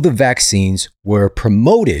 though the vaccines were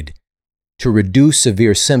promoted to reduce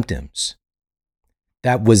severe symptoms,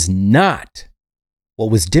 that was not what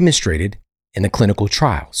was demonstrated in the clinical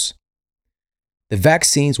trials. The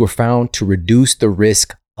vaccines were found to reduce the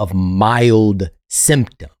risk of mild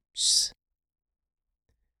symptoms.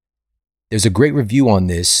 There's a great review on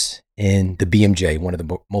this in the BMJ, one of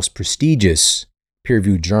the most prestigious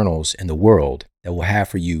peer-reviewed journals in the world, that we'll have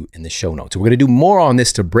for you in the show notes. We're going to do more on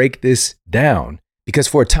this to break this down, because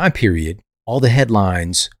for a time period, all the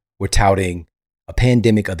headlines were touting a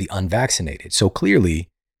pandemic of the unvaccinated. So clearly,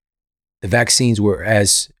 the vaccines were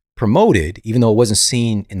as promoted, even though it wasn't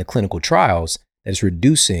seen in the clinical trials, that it's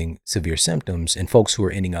reducing severe symptoms and folks who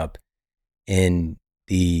are ending up in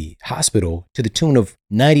the hospital to the tune of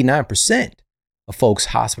 99% of folks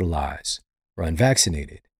hospitalized were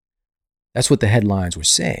unvaccinated. That's what the headlines were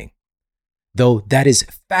saying. Though that is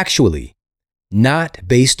factually not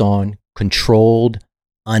based on controlled,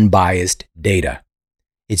 unbiased data.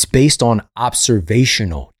 It's based on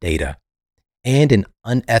observational data and an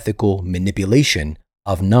unethical manipulation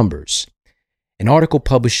of numbers. An article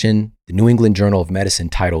published in the New England Journal of Medicine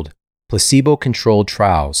titled Placebo-Controlled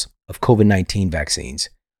Trials of COVID-19 Vaccines.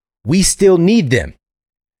 We Still Need Them.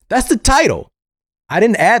 That's the title. I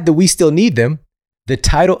didn't add the "we still need them." The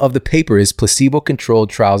title of the paper is Placebo-Controlled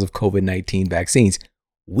Trials of COVID-19 Vaccines.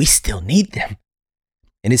 We still need them.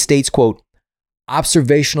 And it states, quote,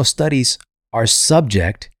 observational studies are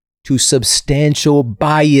subject to substantial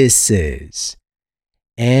biases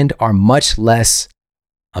and are much less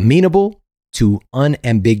amenable to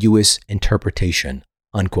unambiguous interpretation,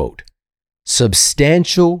 unquote.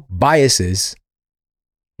 Substantial biases,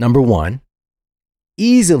 number one,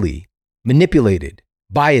 easily manipulated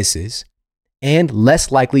biases, and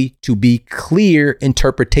less likely to be clear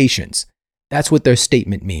interpretations. That's what their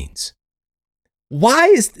statement means.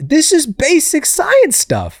 This is basic science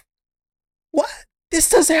stuff. What? This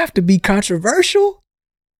doesn't have to be controversial.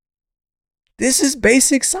 This is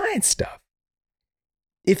basic science stuff.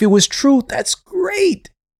 If it was true, that's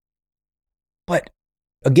great. But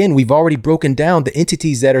again, we've already broken down the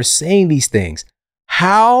entities that are saying these things.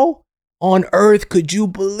 How on earth could you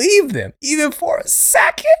believe them, even for a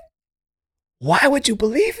second? Why would you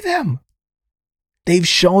believe them? They've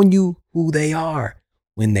shown you who they are.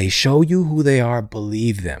 When they show you who they are,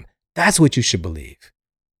 believe them. That's what you should believe.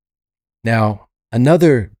 Now,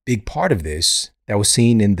 another big part of this that was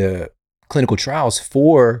seen in the clinical trials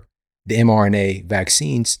for the mRNA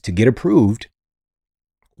vaccines to get approved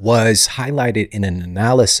was highlighted in an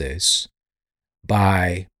analysis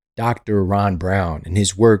by Dr. Ron Brown and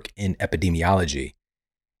his work in epidemiology.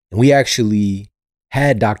 And we actually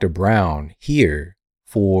had Dr. Brown here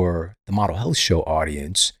for the Model Health Show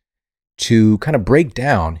audience to kind of break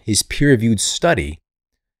down his peer-reviewed study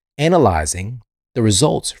analyzing the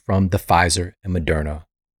results from the Pfizer and Moderna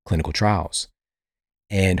clinical trials.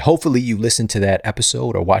 And hopefully you listened to that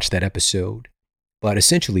episode or watched that episode. But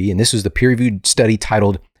essentially, and this was the peer-reviewed study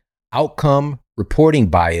titled Outcome Reporting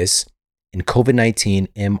Bias in COVID-19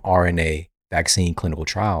 mRNA Vaccine Clinical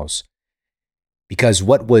Trials. Because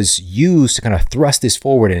what was used to kind of thrust this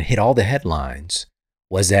forward and hit all the headlines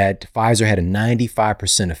was that Pfizer had a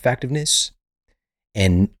 95% effectiveness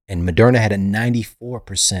and Moderna had a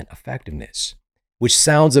 94% effectiveness, which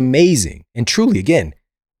sounds amazing. And truly, again,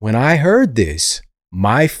 when I heard this,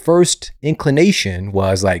 my first inclination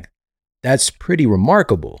was like, that's pretty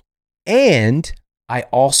remarkable. And I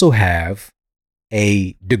also have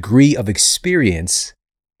a degree of experience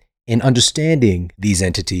in understanding these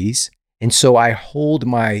entities. And so I hold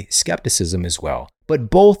my skepticism as well. But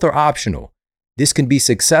both are optional. This can be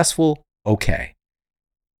successful, okay.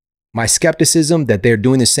 My skepticism that they're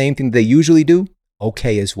doing the same thing they usually do,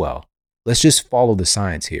 okay as well. Let's just follow the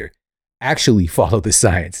science here. Actually follow the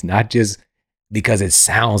science, not just because it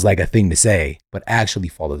sounds like a thing to say, but actually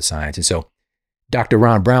follow the science. And so Dr.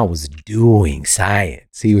 Ron Brown was doing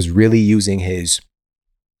science. He was really using his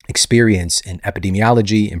experience in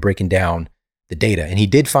epidemiology and breaking down the data. And he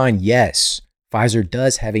did find, yes, Pfizer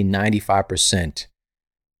does have a 95%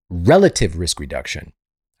 relative risk reduction,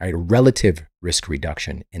 right? A relative risk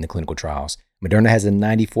reduction in the clinical trials. Moderna has a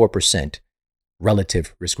 94%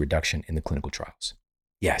 relative risk reduction in the clinical trials.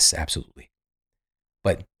 Yes, absolutely.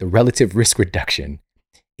 But the relative risk reduction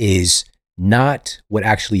is not what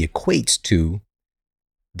actually equates to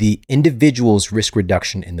the individual's risk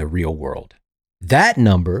reduction in the real world. That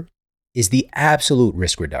number is the absolute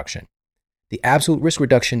risk reduction. The absolute risk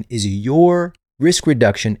reduction is your risk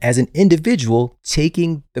reduction as an individual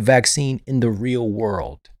taking the vaccine in the real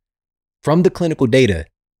world from the clinical data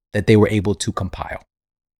that they were able to compile.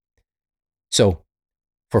 So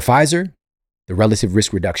for Pfizer, the relative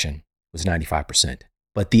risk reduction was 95%.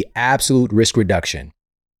 But the absolute risk reduction,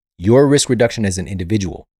 your risk reduction as an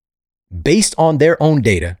individual, based on their own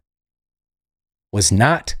data, was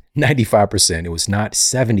not 95%. It was not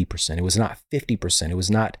 70%. It was not 50%. It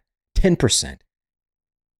was not 10%. It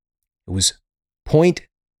was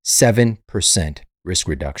 0.7% risk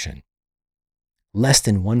reduction. Less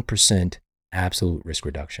than 1% absolute risk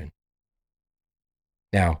reduction.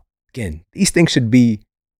 Now, again, these things should be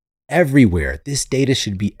everywhere. This data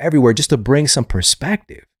should be everywhere just to bring some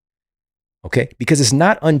perspective. Okay? Because it's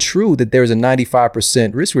not untrue that there's a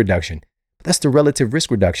 95% risk reduction, but that's the relative risk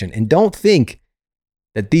reduction. And don't think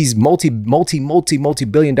that these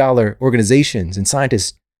multi-billion dollar organizations and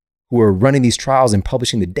scientists who are running these trials and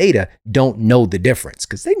publishing the data don't know the difference,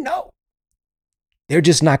 because they know. They're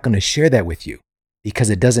just not going to share that with you because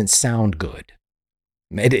it doesn't sound good.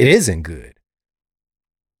 It isn't good.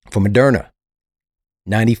 For Moderna,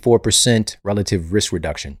 94% relative risk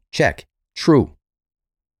reduction. Check. True.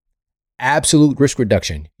 Absolute risk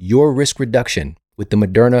reduction. Your risk reduction with the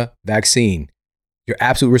Moderna vaccine, your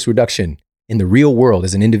absolute risk reduction in the real world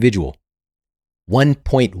as an individual,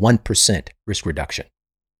 1.1% risk reduction.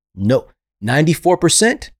 No,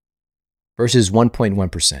 94% versus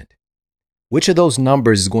 1.1%. Which of those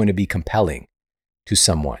numbers is going to be compelling to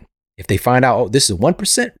someone? If they find out, oh, this is a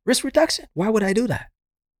 1% risk reduction, why would I do that?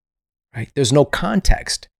 Right? There's no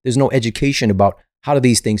context. There's no education about how do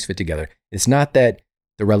these things fit together. It's not that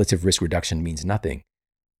the relative risk reduction means nothing.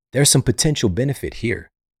 There's some potential benefit here.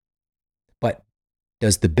 But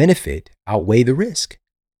does the benefit outweigh the risk?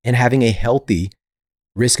 And having a healthy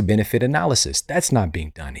risk-benefit analysis, that's not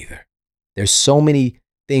being done either. There's so many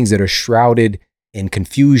things that are shrouded in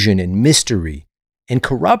confusion and mystery and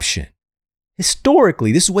corruption.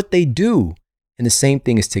 Historically, this is what they do. And the same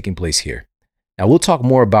thing is taking place here. Now, we'll talk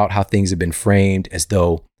more about how things have been framed as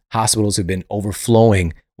though hospitals have been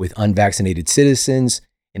overflowing with unvaccinated citizens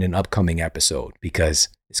in an upcoming episode, because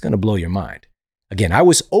it's going to blow your mind. Again, I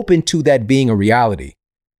was open to that being a reality,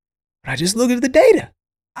 but I just looked at the data.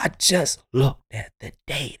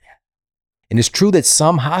 And it's true that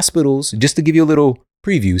some hospitals, just to give you a little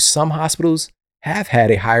preview, some hospitals have had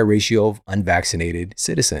a higher ratio of unvaccinated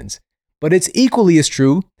citizens. But it's equally as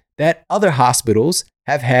true that other hospitals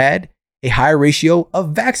have had a higher ratio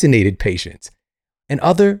of vaccinated patients. And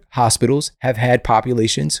other hospitals have had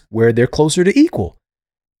populations where they're closer to equal.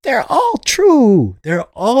 They're all true. They're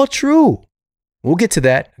all true. We'll get to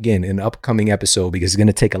that again in an upcoming episode because it's going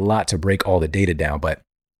to take a lot to break all the data down. But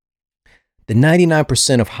the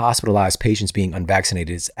 99% of hospitalized patients being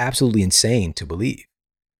unvaccinated is absolutely insane to believe.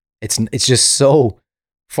 It's just so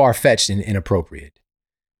far-fetched and inappropriate.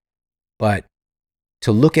 But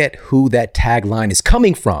to look at who that tagline is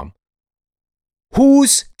coming from,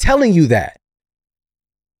 who's telling you that?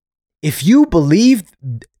 If you believe,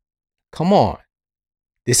 come on.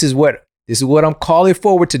 This is what I'm calling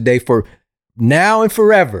forward today for now and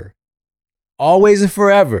forever. Always and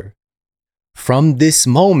forever. From this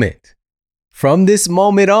moment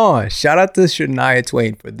on, shout out to Shania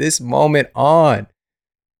Twain, for this moment on,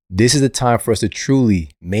 this is the time for us to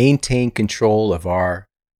truly maintain control of our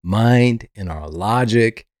mind and our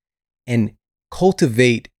logic and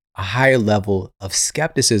cultivate a higher level of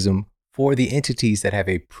skepticism for the entities that have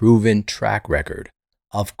a proven track record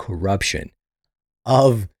of corruption,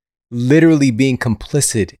 of literally being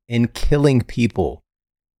complicit in killing people.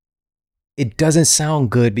 It doesn't sound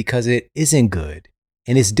good because it isn't good.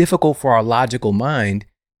 And it's difficult for our logical mind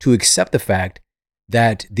to accept the fact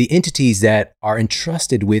that the entities that are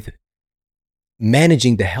entrusted with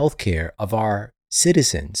managing the healthcare of our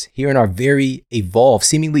citizens here in our very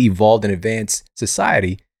seemingly evolved and advanced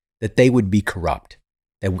society, that they would be corrupt,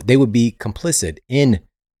 that they would be complicit in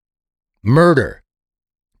murder.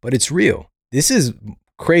 But it's real. This is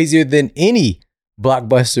crazier than any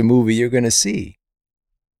blockbuster movie you're going to see.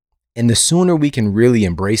 And the sooner we can really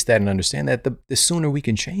embrace that and understand that, the sooner we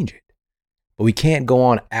can change it. But we can't go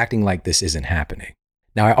on acting like this isn't happening.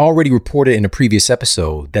 Now, I already reported in a previous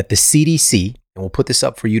episode that the CDC, and we'll put this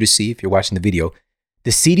up for you to see if you're watching the video,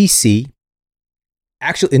 the CDC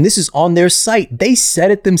actually, and this is on their site, they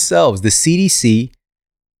said it themselves, the CDC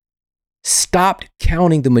stopped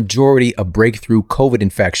counting the majority of breakthrough COVID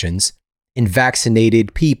infections in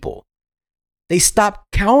vaccinated people. They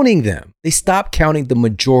stopped counting them. They stopped counting the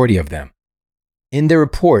majority of them. In their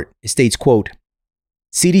report, it states, quote,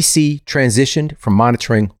 CDC transitioned from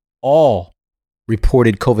monitoring all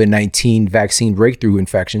reported COVID-19 vaccine breakthrough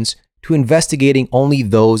infections to investigating only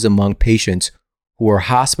those among patients who are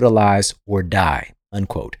hospitalized or die,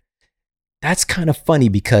 unquote. That's kind of funny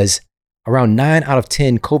because around 9 out of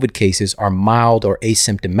 10 COVID cases are mild or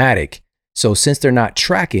asymptomatic. So since they're not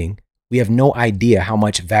tracking, we have no idea how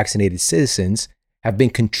much vaccinated citizens have been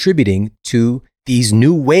contributing to these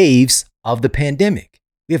new waves of the pandemic.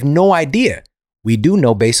 We have no idea. We do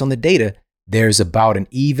know, based on the data, there's about an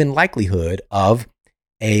even likelihood of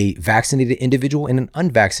a vaccinated individual and an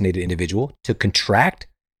unvaccinated individual to contract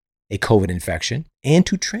a COVID infection and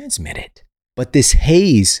to transmit it. But this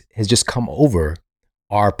haze has just come over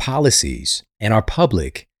our policies and our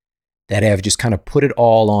public that have just kind of put it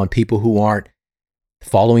all on people who aren't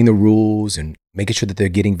following the rules and making sure that they're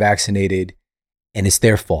getting vaccinated, and it's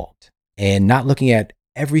their fault. And not looking at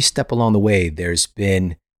every step along the way, there's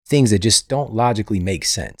been things that just don't logically make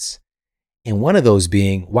sense. And one of those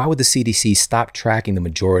being, why would the CDC stop tracking the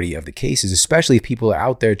majority of the cases, especially if people are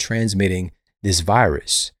out there transmitting this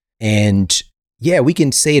virus? And yeah, we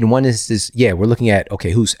can say in one instance, yeah, we're looking at, okay,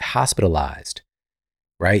 who's hospitalized,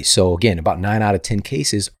 right? So again, about 9 out of 10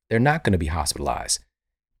 cases, they're not going to be hospitalized.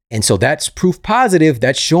 And so that's proof positive.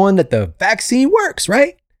 That's showing that the vaccine works,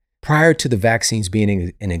 right? Prior to the vaccines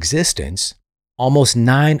being in existence, almost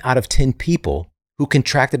 9 out of 10 people who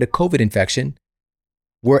contracted a COVID infection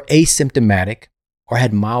were asymptomatic or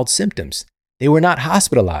had mild symptoms. They were not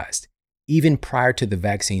hospitalized. Even prior to the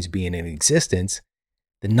vaccines being in existence,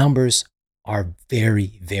 the numbers are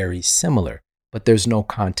very, very similar, but there's no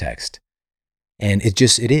context. And it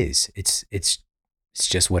is. It's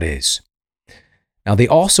just what it is. Now, they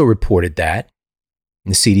also reported that,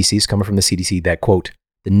 and the CDC is coming from the CDC, that, quote,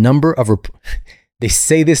 the number of, they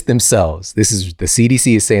say this themselves. The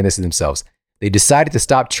CDC is saying this to themselves. They decided to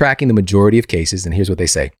stop tracking the majority of cases, and here's what they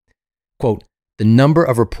say. Quote, the number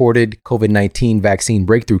of reported COVID-19 vaccine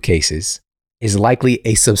breakthrough cases is likely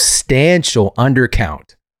a substantial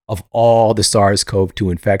undercount of all the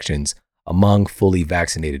SARS-CoV-2 infections among fully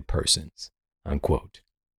vaccinated persons, unquote.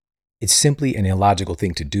 It's simply an illogical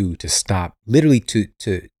thing to do, to stop, literally to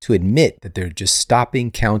admit that they're just stopping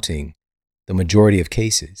counting the majority of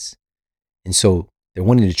cases. And so they're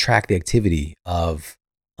wanting to track the activity of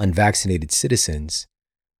unvaccinated citizens,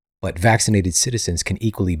 but vaccinated citizens can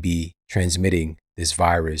equally be transmitting this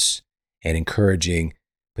virus and encouraging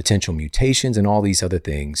potential mutations and all these other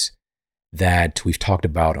things that we've talked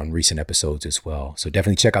about on recent episodes as well. So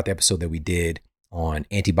definitely check out the episode that we did on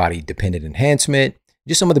antibody-dependent enhancement,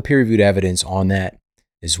 just some of the peer-reviewed evidence on that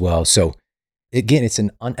as well. So again, it's an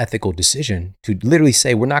unethical decision to literally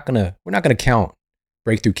say we're not gonna count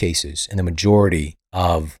breakthrough cases in the majority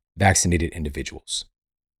of vaccinated individuals.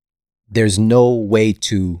 There's no way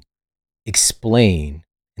to explain,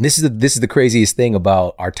 and this is the craziest thing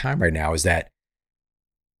about our time right now, is that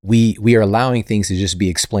we are allowing things to just be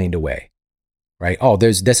explained away, right? Oh,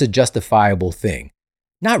 that's a justifiable thing.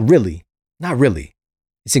 Not really. Not really.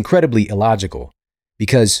 It's incredibly illogical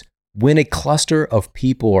because when a cluster of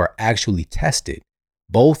people are actually tested,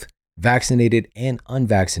 both vaccinated and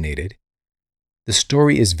unvaccinated, the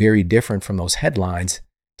story is very different from those headlines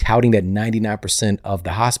touting that 99% of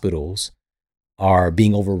the hospitals are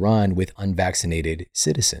being overrun with unvaccinated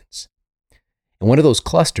citizens. And one of those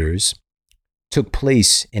clusters took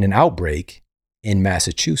place in an outbreak in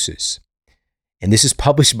Massachusetts. And this is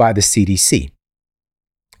published by the CDC.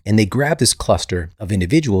 And they grabbed this cluster of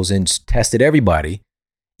individuals and tested everybody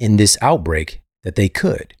in this outbreak that they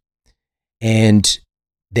could. And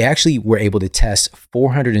they actually were able to test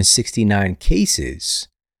 469 cases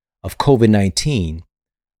of COVID-19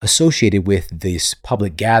 associated with this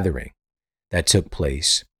public gathering that took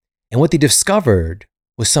place. And what they discovered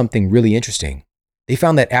was something really interesting. They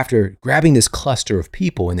found that after grabbing this cluster of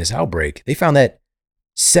people in this outbreak, they found that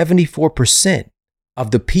 74%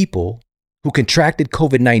 of the people who contracted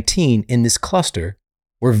COVID-19 in this cluster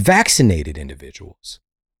were vaccinated individuals.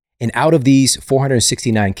 And out of these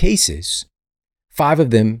 469 cases, 5 of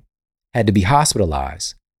them had to be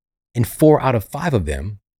hospitalized, and 4 out of 5 of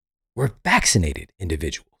them were vaccinated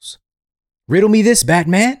individuals. Riddle me this,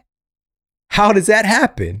 Batman. How does that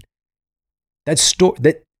happen?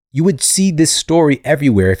 That you would see this story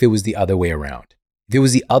everywhere if it was the other way around. If it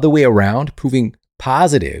was the other way around, proving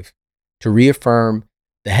positive to reaffirm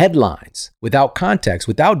the headlines without context,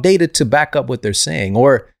 without data to back up what they're saying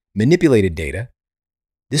or manipulated data,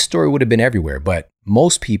 this story would have been everywhere. But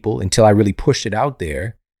most people, until I really pushed it out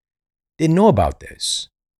there, didn't know about this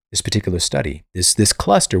particular study, this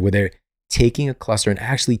cluster where they're taking a cluster and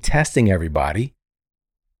actually testing everybody.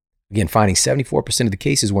 Again, finding 74% of the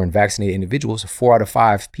cases were in vaccinated individuals. 4 out of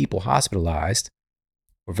 5 people hospitalized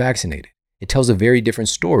were vaccinated. It tells a very different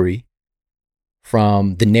story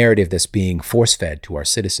from the narrative that's being force-fed to our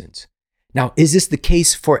citizens. Now, is this the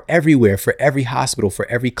case for everywhere, for every hospital, for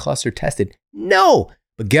every cluster tested? No,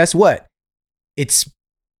 but guess what? It's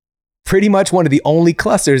pretty much one of the only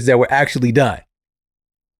clusters that were actually done.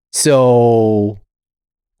 So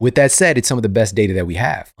with that said, it's some of the best data that we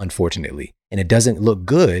have, unfortunately, and it doesn't look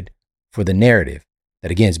good for the narrative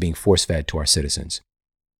that, again, is being force-fed to our citizens.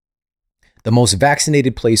 The most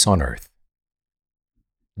vaccinated place on earth.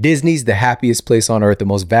 Disney's the happiest place on earth. The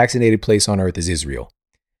most vaccinated place on earth is Israel.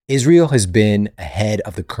 Israel has been ahead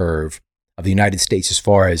of the curve of the United States as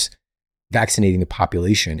far as vaccinating the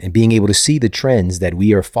population and being able to see the trends that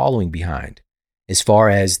we are following behind as far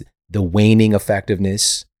as the waning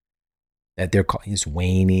effectiveness that they're calling is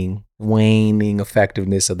waning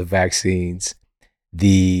effectiveness of the vaccines,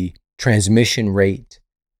 the transmission rate,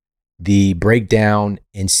 the breakdown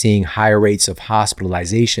in seeing higher rates of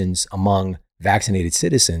hospitalizations among vaccinated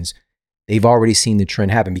citizens. They've already seen the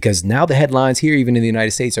trend happen because now the headlines here, even in the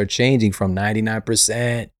United States, are changing from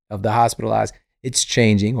 99% of the hospitalized. It's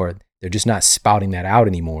changing, or they're just not spouting that out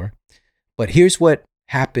anymore. But here's what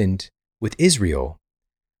happened with Israel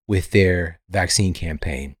with their vaccine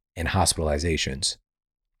campaign and hospitalizations.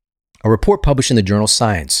 A report published in the journal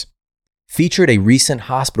Science featured a recent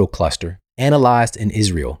hospital cluster analyzed in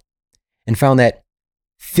Israel and found that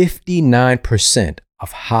 59%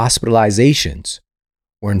 of hospitalizations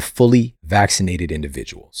were in fully vaccinated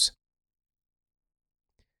individuals.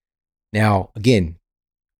 Now, again,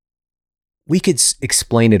 we could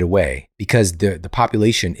explain it away because the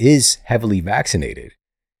population is heavily vaccinated.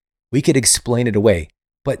 We could explain it away,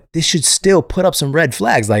 but this should still put up some red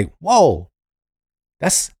flags like, whoa,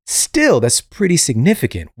 that's pretty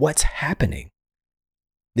significant. What's happening?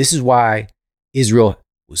 This is why Israel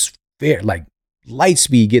was light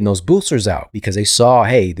speed getting those boosters out because they saw,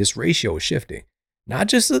 hey, this ratio is shifting.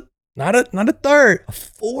 Not a third, a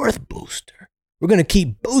fourth booster. We're going to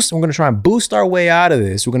keep boosting. We're going to try and boost our way out of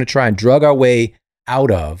this. We're going to try and drug our way out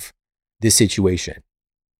of this situation.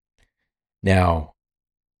 Now,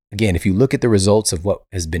 again, if you look at the results of what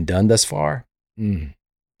has been done thus far,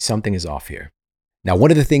 something is off here. Now, one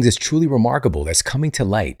of the things that's truly remarkable that's coming to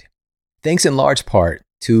light, thanks in large part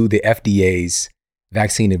to the FDA's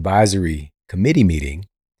Vaccine Advisory Committee meeting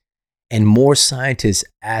and more scientists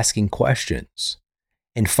asking questions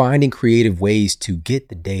and finding creative ways to get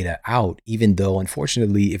the data out, even though,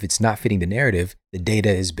 unfortunately, if it's not fitting the narrative, the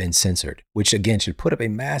data has been censored, which again should put up a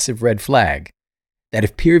massive red flag that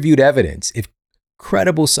if peer-reviewed evidence, if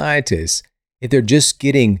credible scientists, if they're just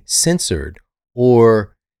getting censored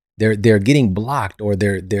or they're getting blocked or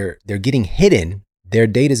they're getting hidden, their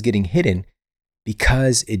data is getting hidden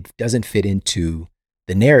because it doesn't fit into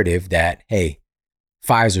the narrative that, hey,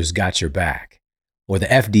 Pfizer's got your back, or the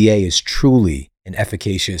FDA is truly an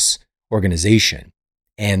efficacious organization,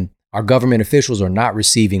 and our government officials are not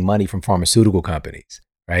receiving money from pharmaceutical companies,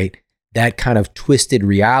 right? That kind of twisted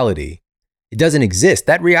reality, it doesn't exist.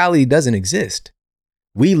 That reality doesn't exist.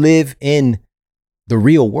 We live in the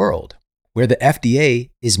real world where the FDA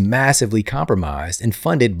is massively compromised and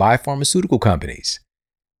funded by pharmaceutical companies.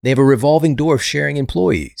 They have a revolving door of sharing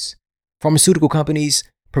employees. Pharmaceutical companies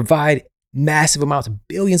provide massive amounts,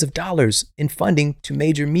 billions of dollars in funding to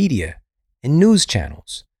major media and news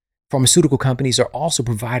channels. Pharmaceutical companies are also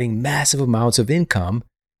providing massive amounts of income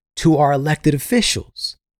to our elected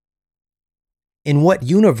officials. In what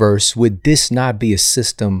universe would this not be a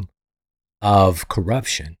system of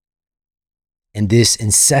corruption and this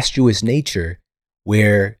incestuous nature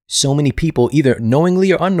where so many people, either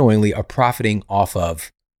knowingly or unknowingly, are profiting off of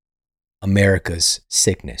America's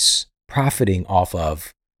sickness, profiting off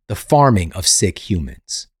of the farming of sick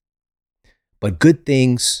humans? But good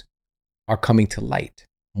things are coming to light,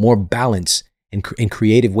 more balance and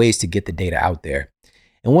creative ways to get the data out there.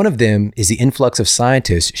 And one of them is the influx of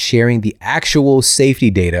scientists sharing the actual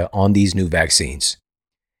safety data on these new vaccines.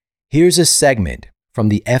 Here's a segment from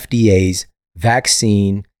the FDA's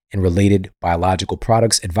Vaccine and Related Biological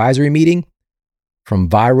Products Advisory Meeting from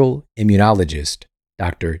viral immunologist,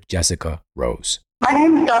 Dr. Jessica Rose. My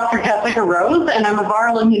name is Dr. Jessica Rose, and I'm a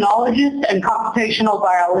viral immunologist and computational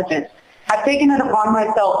biologist. I've taken it upon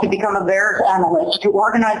myself to become a VAERS analyst to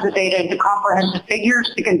organize the data into comprehensive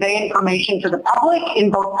figures to convey information to the public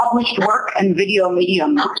in both published work and video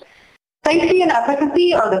mediums. Safety and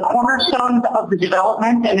efficacy are the cornerstones of the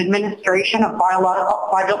development and administration of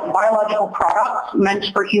biological products meant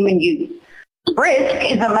for human use.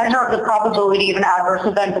 Risk is a measure of the probability of an adverse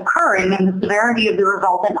event occurring and the severity of the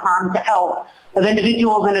resultant harm to health of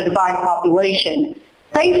individuals in a defined population.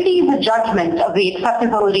 Safety is a judgment of the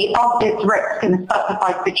acceptability of this risk in a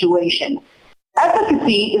specified situation.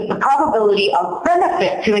 Efficacy is the probability of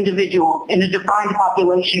benefit to individuals in a defined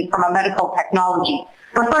population from a medical technology.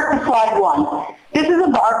 Refer to slide 1. This is a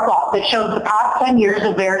bar plot that shows the past 10 years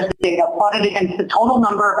of VAERS data plotted against the total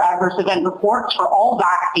number of adverse event reports for all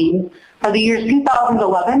vaccines for the years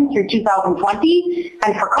 2011 through 2020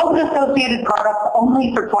 and for COVID-associated products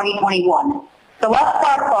only for 2021. The left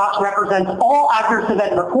bar plot represents all adverse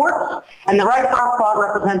event reports, and the right bar plot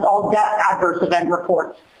represents all death adverse event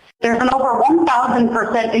reports. There's an over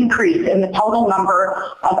 1,000% increase in the total number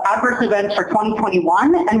of adverse events for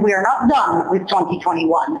 2021, and we are not done with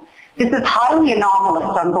 2021. This is highly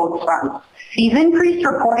anomalous on both fronts. These increased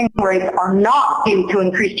reporting rates are not due to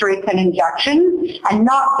increased rates in injections and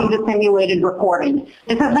not due to simulated reporting.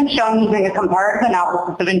 This has been shown using a comparative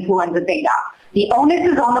analysis of influenza data. The onus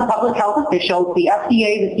is on the public health officials, the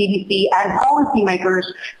FDA, the CDC, and policymakers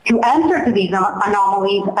to answer to these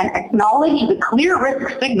anomalies and acknowledge the clear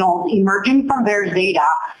risk signals emerging from VAERS data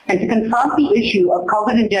and to confront the issue of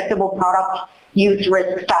COVID injectable product use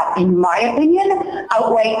risks that, in my opinion,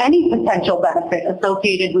 outweigh any potential benefit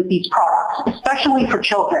associated with these products, especially for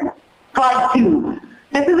children. Slide 2.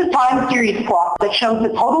 This is a time series plot that shows the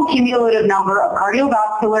total cumulative number of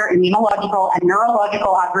cardiovascular, immunological, and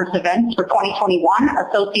neurological adverse events for 2021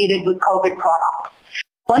 associated with COVID products.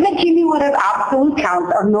 When the cumulative absolute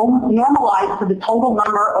counts are normalized to the total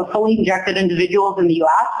number of fully injected individuals in the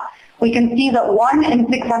U.S., we can see that 1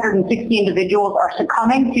 in 660 individuals are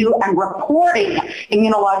succumbing to and reporting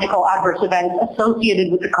immunological adverse events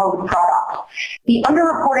associated with the COVID products. The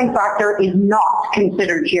underreporting factor is not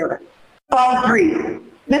considered here. Slide 3.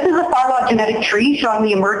 This is a phylogenetic tree showing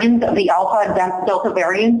the emergence of the alpha and delta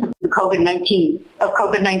variants of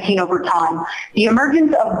COVID-19 over time. The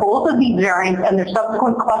emergence of both of these variants and their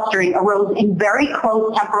subsequent clustering arose in very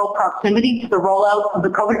close temporal proximity to the rollout of the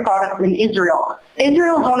COVID products in Israel.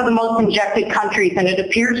 Israel is one of the most injected countries, and it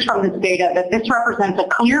appears from this data that this represents a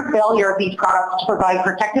clear failure of these products to provide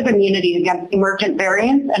protective immunity against emergent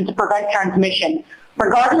variants and to prevent transmission,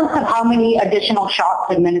 regardless of how many additional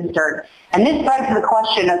shots administered. And this begs the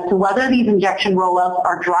question as to whether these injection rollouts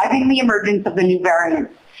are driving the emergence of the new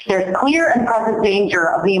variants. There's clear and present danger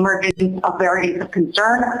of the emergence of variants of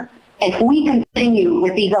concern if we continue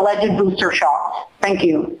with these alleged booster shots. Thank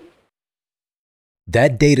you.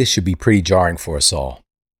 That data should be pretty jarring for us all.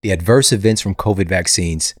 The adverse events from COVID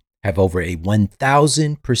vaccines have over a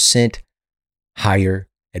 1,000% higher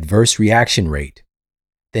adverse reaction rate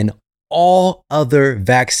than all other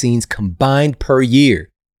vaccines combined per year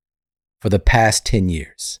for the past 10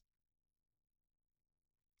 years.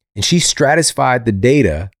 And she stratified the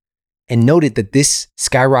data and noted that this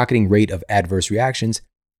skyrocketing rate of adverse reactions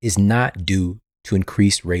is not due to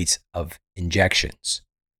increased rates of injections.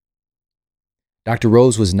 Dr.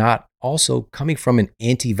 Rose was not also coming from an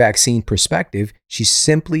anti-vaccine perspective. She's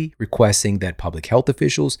simply requesting that public health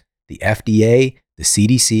officials, the FDA, the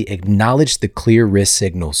CDC acknowledge the clear risk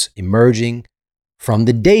signals emerging from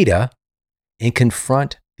the data and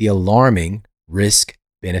confront the alarming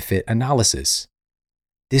risk-benefit analysis.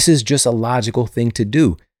 This is just a logical thing to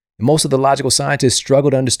do. And most of the logical scientists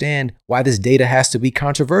struggle to understand why this data has to be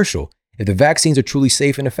controversial. If the vaccines are truly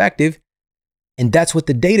safe and effective, and that's what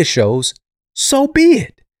the data shows, so be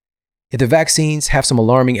it. If the vaccines have some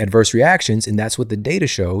alarming adverse reactions, and that's what the data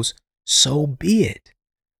shows, so be it.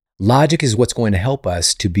 Logic is what's going to help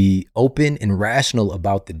us to be open and rational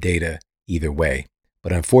about the data either way.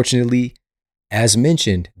 But unfortunately, as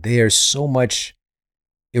mentioned, there's so much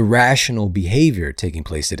irrational behavior taking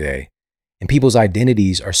place today. And people's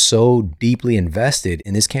identities are so deeply invested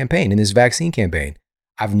in this campaign, in this vaccine campaign.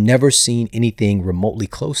 I've never seen anything remotely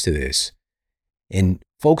close to this. And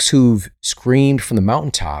folks who've screamed from the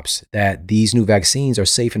mountaintops that these new vaccines are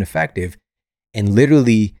safe and effective, and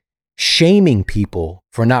literally shaming people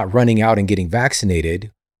for not running out and getting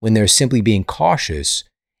vaccinated when they're simply being cautious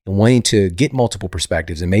and wanting to get multiple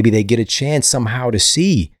perspectives. And maybe they get a chance somehow to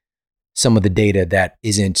see some of the data that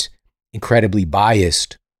isn't incredibly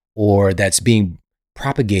biased or that's being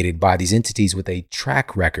propagated by these entities with a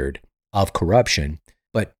track record of corruption.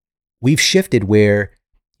 But we've shifted where,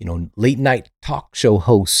 late night talk show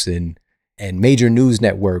hosts and major news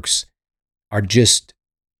networks are just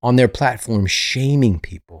on their platform shaming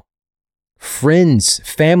people. Friends,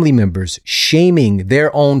 family members shaming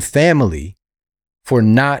their own family for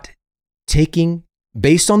not taking,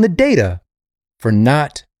 based on the data, for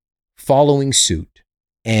not following suit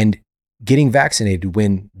and getting vaccinated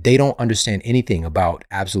when they don't understand anything about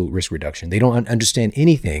absolute risk reduction. They don't understand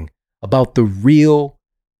anything about the real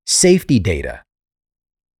safety data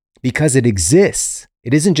because it exists.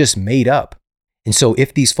 It isn't just made up. And so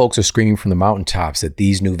if these folks are screaming from the mountaintops that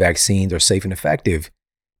these new vaccines are safe and effective,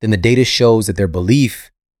 then the data shows that their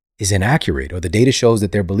belief is inaccurate, or the data shows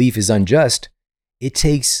that their belief is unjust. It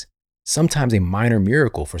takes sometimes a minor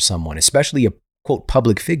miracle for someone, especially a quote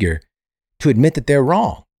public figure, to admit that they're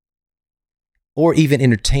wrong, or even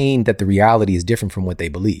entertain that the reality is different from what they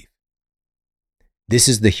believe. This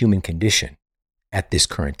is the human condition at this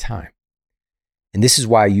current time. And this is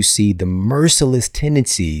why you see the merciless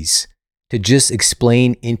tendencies to just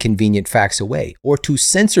explain inconvenient facts away or to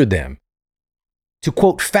censor them, to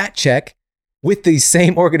quote fact check with these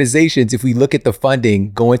same organizations. If we look at the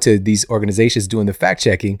funding going to these organizations doing the fact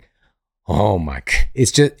checking, oh my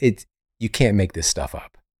God, you can't make this stuff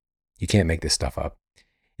up. You can't make this stuff up.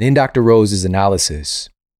 And in Dr. Rose's analysis,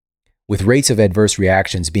 with rates of adverse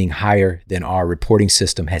reactions being higher than our reporting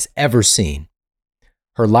system has ever seen,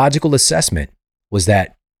 her logical assessment was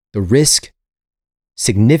that the risk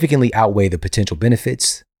significantly outweigh the potential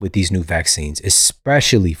benefits with these new vaccines,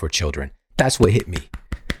 especially for children. That's what hit me,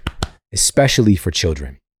 especially for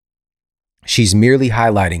children. She's merely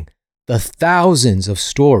highlighting the thousands of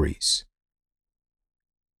stories,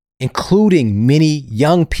 including many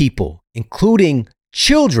young people, including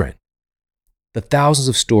children, the thousands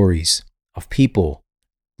of stories of people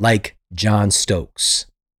like John Stokes,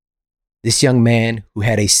 this young man who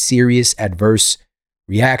had a serious adverse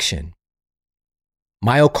reaction,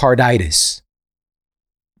 myocarditis,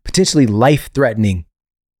 potentially life-threatening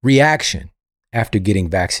reaction after getting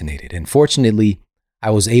vaccinated. And fortunately, I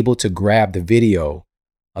was able to grab the video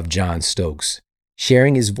of John Stokes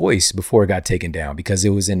sharing his voice before it got taken down because it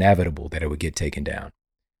was inevitable that it would get taken down.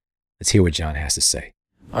 Let's hear what John has to say.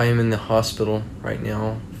 I am in the hospital right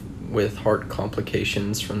now with heart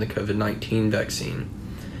complications from the COVID-19 vaccine.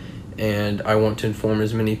 And I want to inform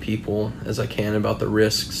as many people as I can about the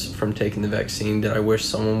risks from taking the vaccine that I wish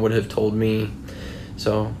someone would have told me.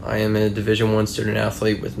 So I am a Division I student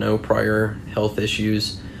athlete with no prior health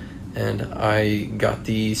issues, and I got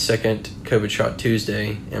the second COVID shot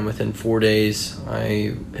Tuesday, and within 4 days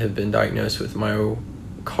I have been diagnosed with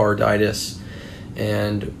myocarditis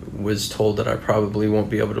and was told that I probably won't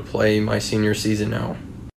be able to play my senior season now.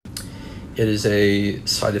 It is a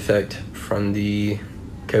side effect from the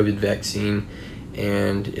COVID vaccine,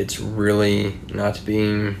 and it's really not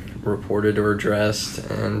being reported or addressed,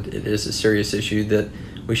 and it is a serious issue that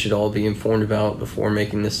we should all be informed about before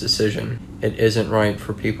making this decision. It isn't right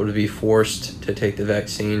for people to be forced to take the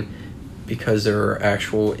vaccine because there are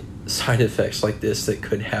actual side effects like this that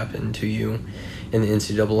could happen to you, and the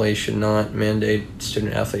NCAA should not mandate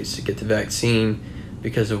student athletes to get the vaccine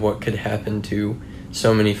because of what could happen to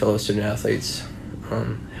so many fellow student athletes.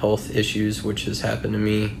 Health issues, which has happened to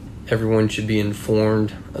me. Everyone should be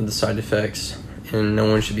informed of the side effects, and no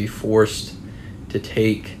one should be forced to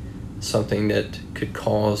take something that could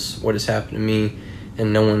cause what has happened to me,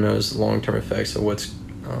 and no one knows the long-term effects of what's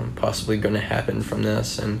possibly going to happen from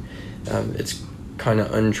this, and it's kind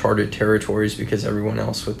of uncharted territories because everyone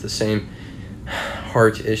else with the same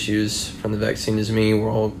heart issues from the vaccine as me,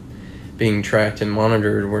 we're all being tracked and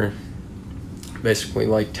monitored. We're basically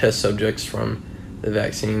like test subjects from the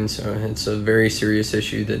vaccine, so it's a very serious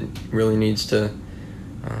issue that really needs to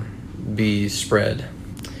be spread.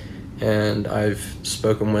 And I've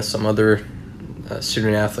spoken with some other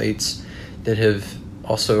student athletes that have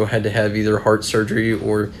also had to have either heart surgery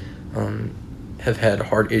or have had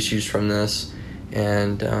heart issues from this,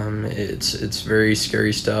 and it's very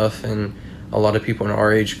scary stuff. And a lot of people in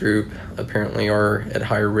our age group apparently are at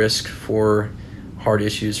higher risk for heart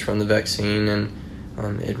issues from the vaccine,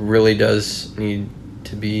 and it really does need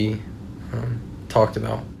to be talked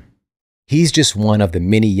about. He's just one of the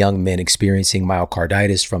many young men experiencing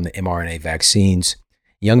myocarditis from the mRNA vaccines.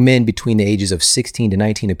 Young men between the ages of 16 to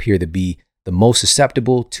 19 appear to be the most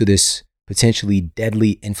susceptible to this potentially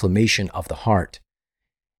deadly inflammation of the heart.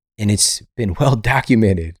 And it's been well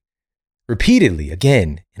documented repeatedly,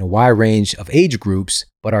 again, in a wide range of age groups,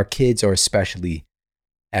 but our kids are especially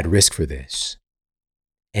at risk for this.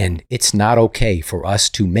 And it's not okay for us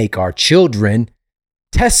to make our children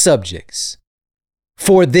test subjects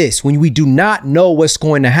for this when we do not know what's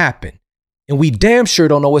going to happen. And we damn sure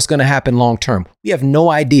don't know what's going to happen long term. We have no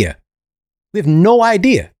idea. We have no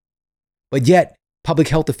idea. But yet, public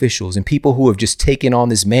health officials and people who have just taken on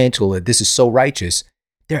this mantle that this is so righteous,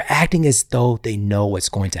 they're acting as though they know what's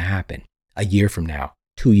going to happen a year from now,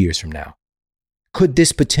 2 years from now. Could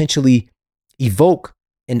this potentially evoke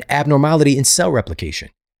an abnormality in cell replication?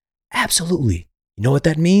 Absolutely. You know what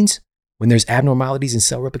that means? When there's abnormalities in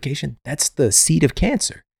cell replication, that's the seed of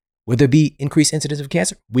cancer. Will there be increased incidence of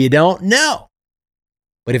cancer? We don't know.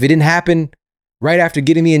 But if it didn't happen right after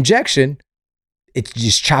getting the injection, it's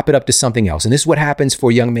just chop it up to something else. And this is what happens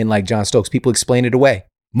for young men like John Stokes. People explain it away.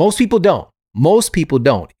 Most people don't. Most people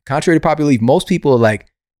don't. Contrary to popular belief, most people are like,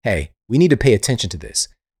 hey, we need to pay attention to this.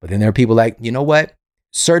 But then there are people like, you know what?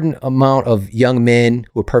 Certain amount of young men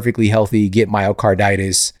who are perfectly healthy get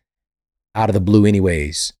myocarditis out of the blue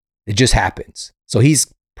anyways. It just happens. So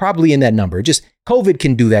he's probably in that number. Just COVID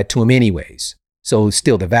can do that to him anyways. So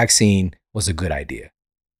still, the vaccine was a good idea.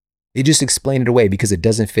 They just explain it away because it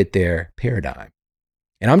doesn't fit their paradigm.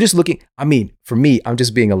 And I'm just looking, for me, I'm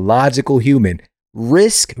just being a logical human.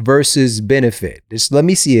 Risk versus benefit. Just let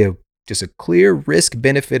me see just a clear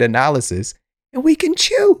risk-benefit analysis, and we can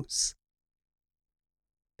choose.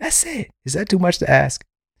 That's it. Is that too much to ask?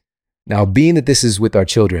 Now, being that this is with our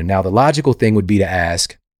children, now the logical thing would be to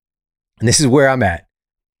ask, and this is where I'm at.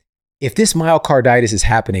 If this myocarditis is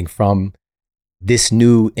happening from this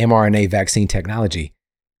new mRNA vaccine technology,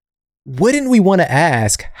 wouldn't we want to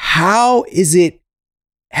ask, how is it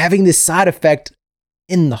having this side effect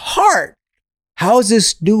in the heart? How is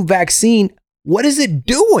this new vaccine, what is it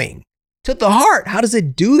doing to the heart? How does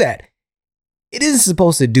it do that? It isn't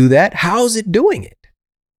supposed to do that. How is it doing it?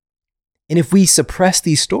 And if we suppress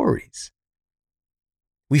these stories,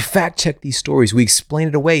 we fact check these stories, we explain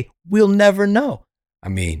it away, we'll never know.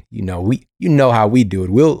 You know how we do it.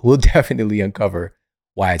 We'll definitely uncover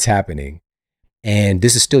why it's happening. And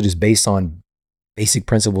this is still just based on basic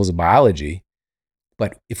principles of biology.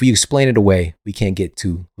 But if we explain it away, we can't get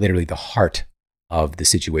to literally the heart of the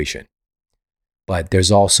situation. But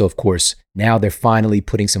there's also, of course, now they're finally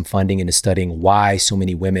putting some funding into studying why so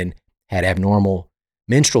many women had abnormal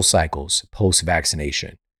menstrual cycles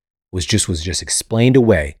post-vaccination. Was just explained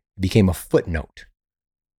away. It became a footnote.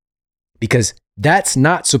 Because that's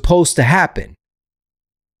not supposed to happen.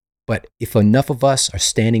 But if enough of us are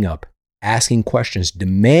standing up, asking questions,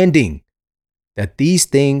 demanding that these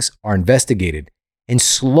things are investigated and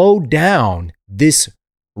slow down this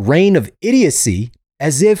reign of idiocy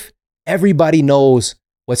as if everybody knows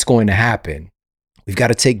what's going to happen, we've got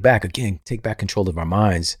to take back control of our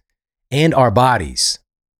minds and our bodies.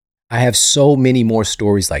 I have so many more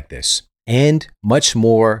stories like this and much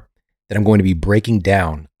more that I'm going to be breaking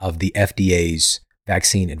down of the FDA's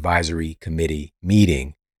Vaccine Advisory Committee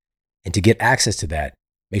meeting. And to get access to that,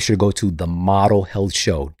 make sure to go to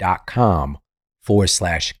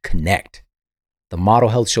themodelhealthshow.com/connect.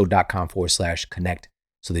 Themodelhealthshow.com/connect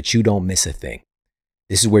so that you don't miss a thing.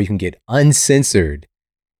 This is where you can get uncensored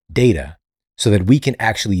data so that we can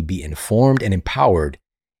actually be informed and empowered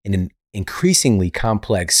in an increasingly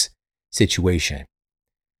complex situation.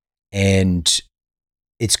 And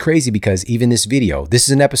it's crazy because even this video, this is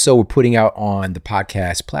an episode we're putting out on the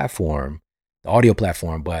podcast platform, the audio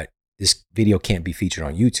platform, but this video can't be featured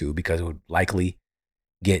on YouTube because it would likely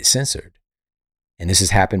get censored. And this has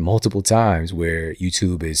happened multiple times where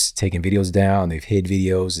YouTube is taking videos down, they've hid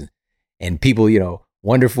videos, and people,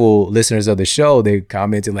 wonderful listeners of the show, they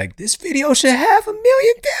commented like, this video should have 1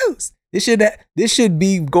 million views. This should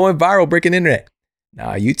be going viral, breaking the internet.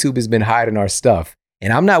 Nah, YouTube has been hiding our stuff.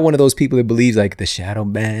 And I'm not one of those people that believes like the shadow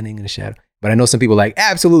banning and the shadow. But I know some people like,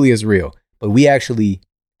 absolutely it's real. But we actually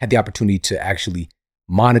had the opportunity to actually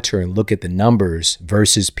monitor and look at the numbers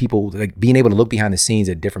versus people like being able to look behind the scenes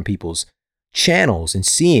at different people's channels and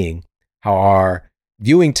seeing how our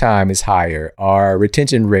viewing time is higher, our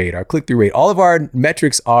retention rate, our click-through rate, all of our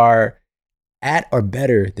metrics are at or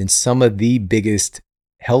better than some of the biggest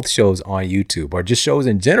health shows on YouTube or just shows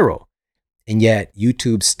in general. And yet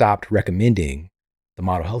YouTube stopped recommending the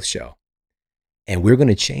Model Health Show. And we're going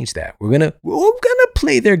to change that. We're going to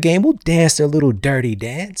play their game. We'll dance their little dirty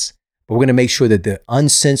dance. But we're going to make sure that the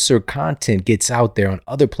uncensored content gets out there on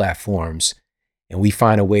other platforms. And we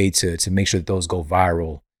find a way to make sure that those go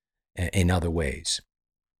viral in other ways.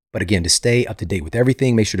 But again, to stay up to date with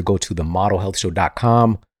everything, make sure to go to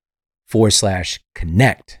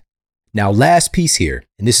themodelhealthshow.com/connect. Now, last piece here,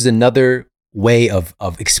 and this is another way of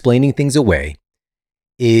explaining things away,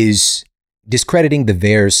 is discrediting the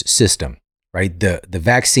VAERS system, right? The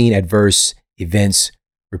Vaccine Adverse Events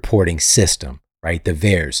Reporting System, right? The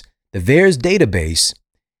VAERS. The VAERS database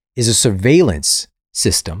is a surveillance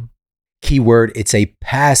system. Keyword, it's a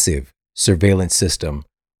passive surveillance system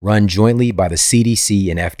run jointly by the CDC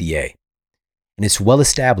and FDA. And it's well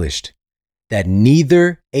established that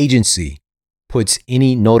neither agency puts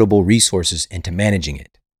any notable resources into managing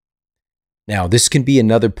it. Now, this can be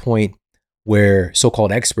another point where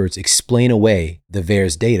so-called experts explain away the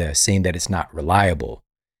VAERS data, saying that it's not reliable,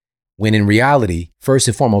 when in reality, first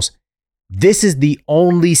and foremost, this is the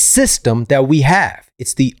only system that we have.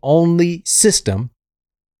 It's the only system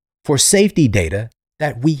for safety data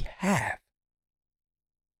that we have.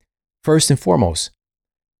 First and foremost.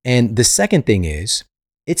 And the second thing is,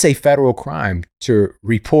 it's a federal crime to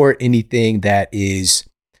report anything that is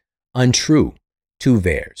untrue to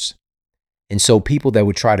VAERS. And so people that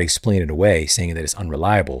would try to explain it away, saying that it's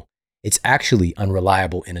unreliable, it's actually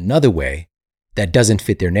unreliable in another way that doesn't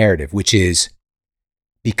fit their narrative, which is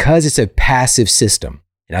because it's a passive system.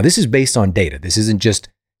 Now, this is based on data. This isn't just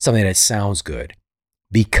something that sounds good.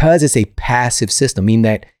 Because it's a passive system, meaning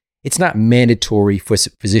that it's not mandatory for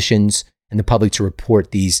physicians and the public to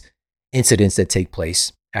report these incidents that take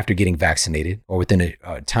place after getting vaccinated or within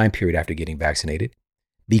a time period after getting vaccinated.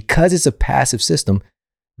 Because it's a passive system,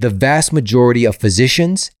 the vast majority of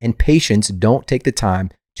physicians and patients don't take the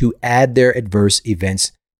time to add their adverse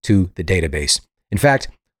events to the database. In fact,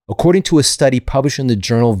 according to a study published in the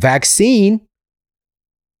journal Vaccine,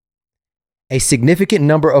 a significant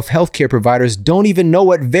number of healthcare providers don't even know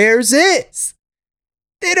what VAERS is.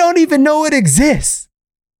 They don't even know it exists.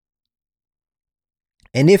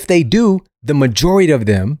 And if they do, the majority of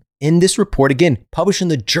them in this report, again, published in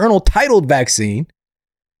the journal titled Vaccine,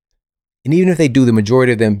 and even if they do, the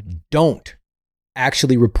majority of them don't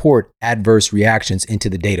actually report adverse reactions into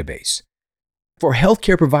the database. For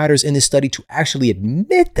healthcare providers in this study to actually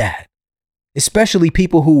admit that, especially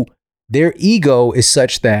people who their ego is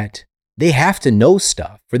such that they have to know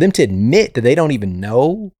stuff, for them to admit that they don't even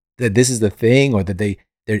know that this is the thing or that they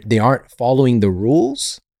aren't following the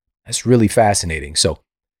rules, that's really fascinating. So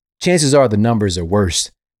chances are the numbers are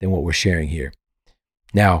worse than what we're sharing here.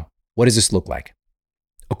 Now, what does this look like?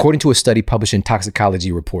 According to a study published in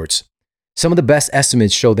Toxicology Reports, some of the best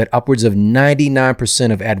estimates show that upwards of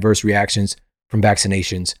 99% of adverse reactions from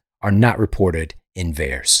vaccinations are not reported in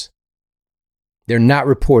VAERS. They're not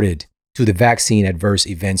reported to the Vaccine Adverse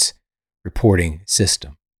Events Reporting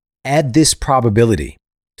System. Add this probability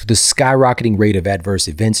to the skyrocketing rate of adverse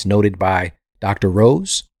events noted by Dr.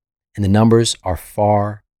 Rose, and the numbers are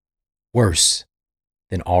far worse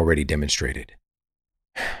than already demonstrated.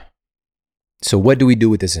 So what do we do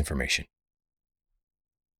with this information?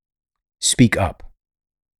 Speak up.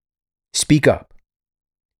 Speak up.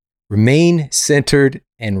 Remain centered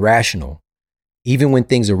and rational, even when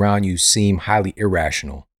things around you seem highly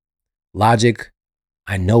irrational. Logic,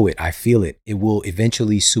 I know it, I feel it. It will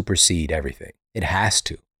eventually supersede everything. It has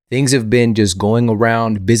to. Things have been just going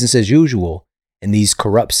around business as usual, and these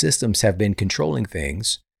corrupt systems have been controlling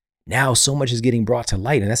things. Now so much is getting brought to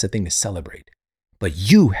light, and that's a thing to celebrate. But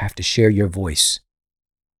you have to share your voice.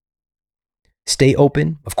 Stay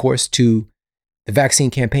open, of course, to the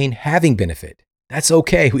vaccine campaign having benefit. That's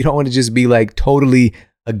okay. We don't want to just be like totally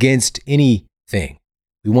against anything.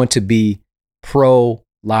 We want to be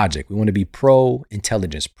pro-logic. We want to be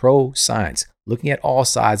pro-intelligence, pro-science, looking at all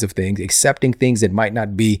sides of things, accepting things that might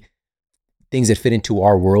not be things that fit into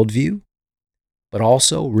our worldview, but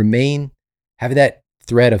also having that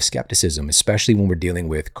thread of skepticism, especially when we're dealing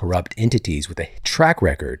with corrupt entities with a track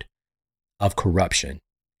record of corruption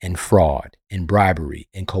and fraud and bribery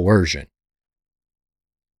and coercion.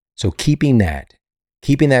 So keeping that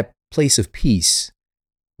place of peace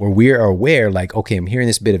where we are aware, like, okay, I'm hearing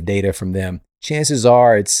this bit of data from them. Chances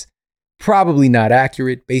are it's probably not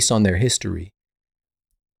accurate based on their history,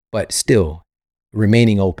 but still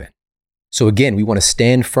remaining open. So again, we want to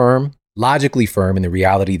stand firm, logically firm in the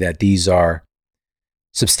reality that these are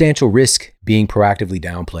substantial risk being proactively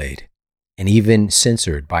downplayed and even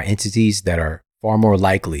censored by entities that are far more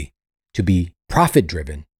likely to be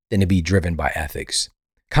profit-driven than to be driven by ethics.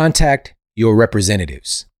 Contact your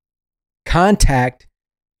representatives. Contact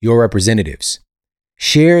your representatives.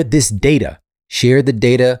 Share this data. Share the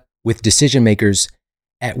data with decision makers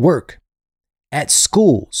at work, at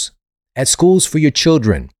schools for your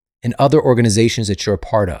children and other organizations that you're a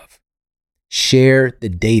part of. Share the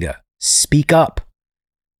data. Speak up.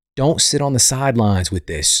 Don't sit on the sidelines with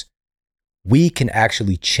this. We can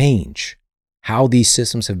actually change how these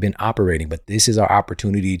systems have been operating, but this is our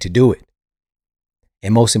opportunity to do it.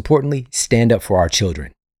 And most importantly, stand up for our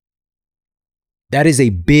children. That is a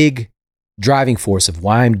big driving force of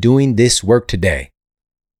why I'm doing this work today.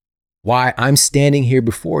 Why I'm standing here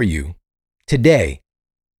before you today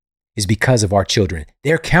is because of our children.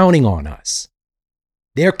 They're counting on us.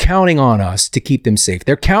 They're counting on us to keep them safe.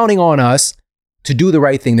 They're counting on us to do the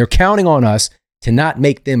right thing. They're counting on us to not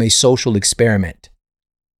make them a social experiment.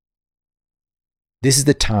 This is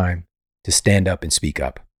the time to stand up and speak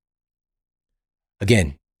up.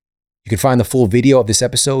 Again, you can find the full video of this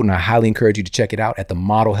episode, and I highly encourage you to check it out at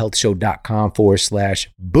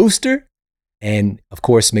themodelhealthshow.com/booster. And of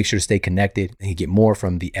course, make sure to stay connected and you get more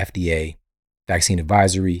from the FDA Vaccine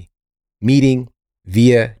Advisory meeting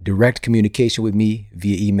via direct communication with me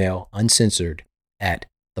via email, uncensored, at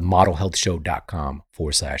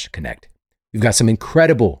themodelhealthshow.com/connect. We've got some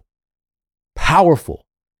incredible, powerful,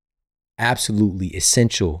 absolutely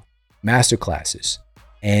essential masterclasses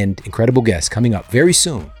and incredible guests coming up very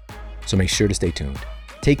soon. So make sure to stay tuned.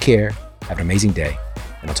 Take care, have an amazing day,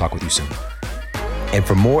 and I'll talk with you soon. And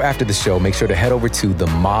for more after the show, make sure to head over to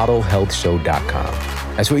themodelhealthshow.com.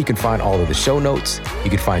 That's where you can find all of the show notes. You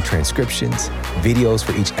can find transcriptions, videos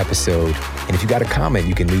for each episode. And if you got a comment,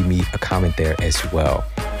 you can leave me a comment there as well.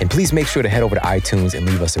 And please make sure to head over to iTunes and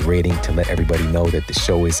leave us a rating to let everybody know that the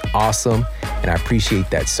show is awesome. And I appreciate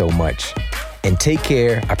that so much. And take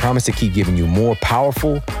care. I promise to keep giving you more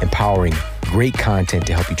powerful, empowering, great content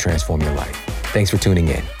to help you transform your life. Thanks for tuning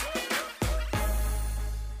in.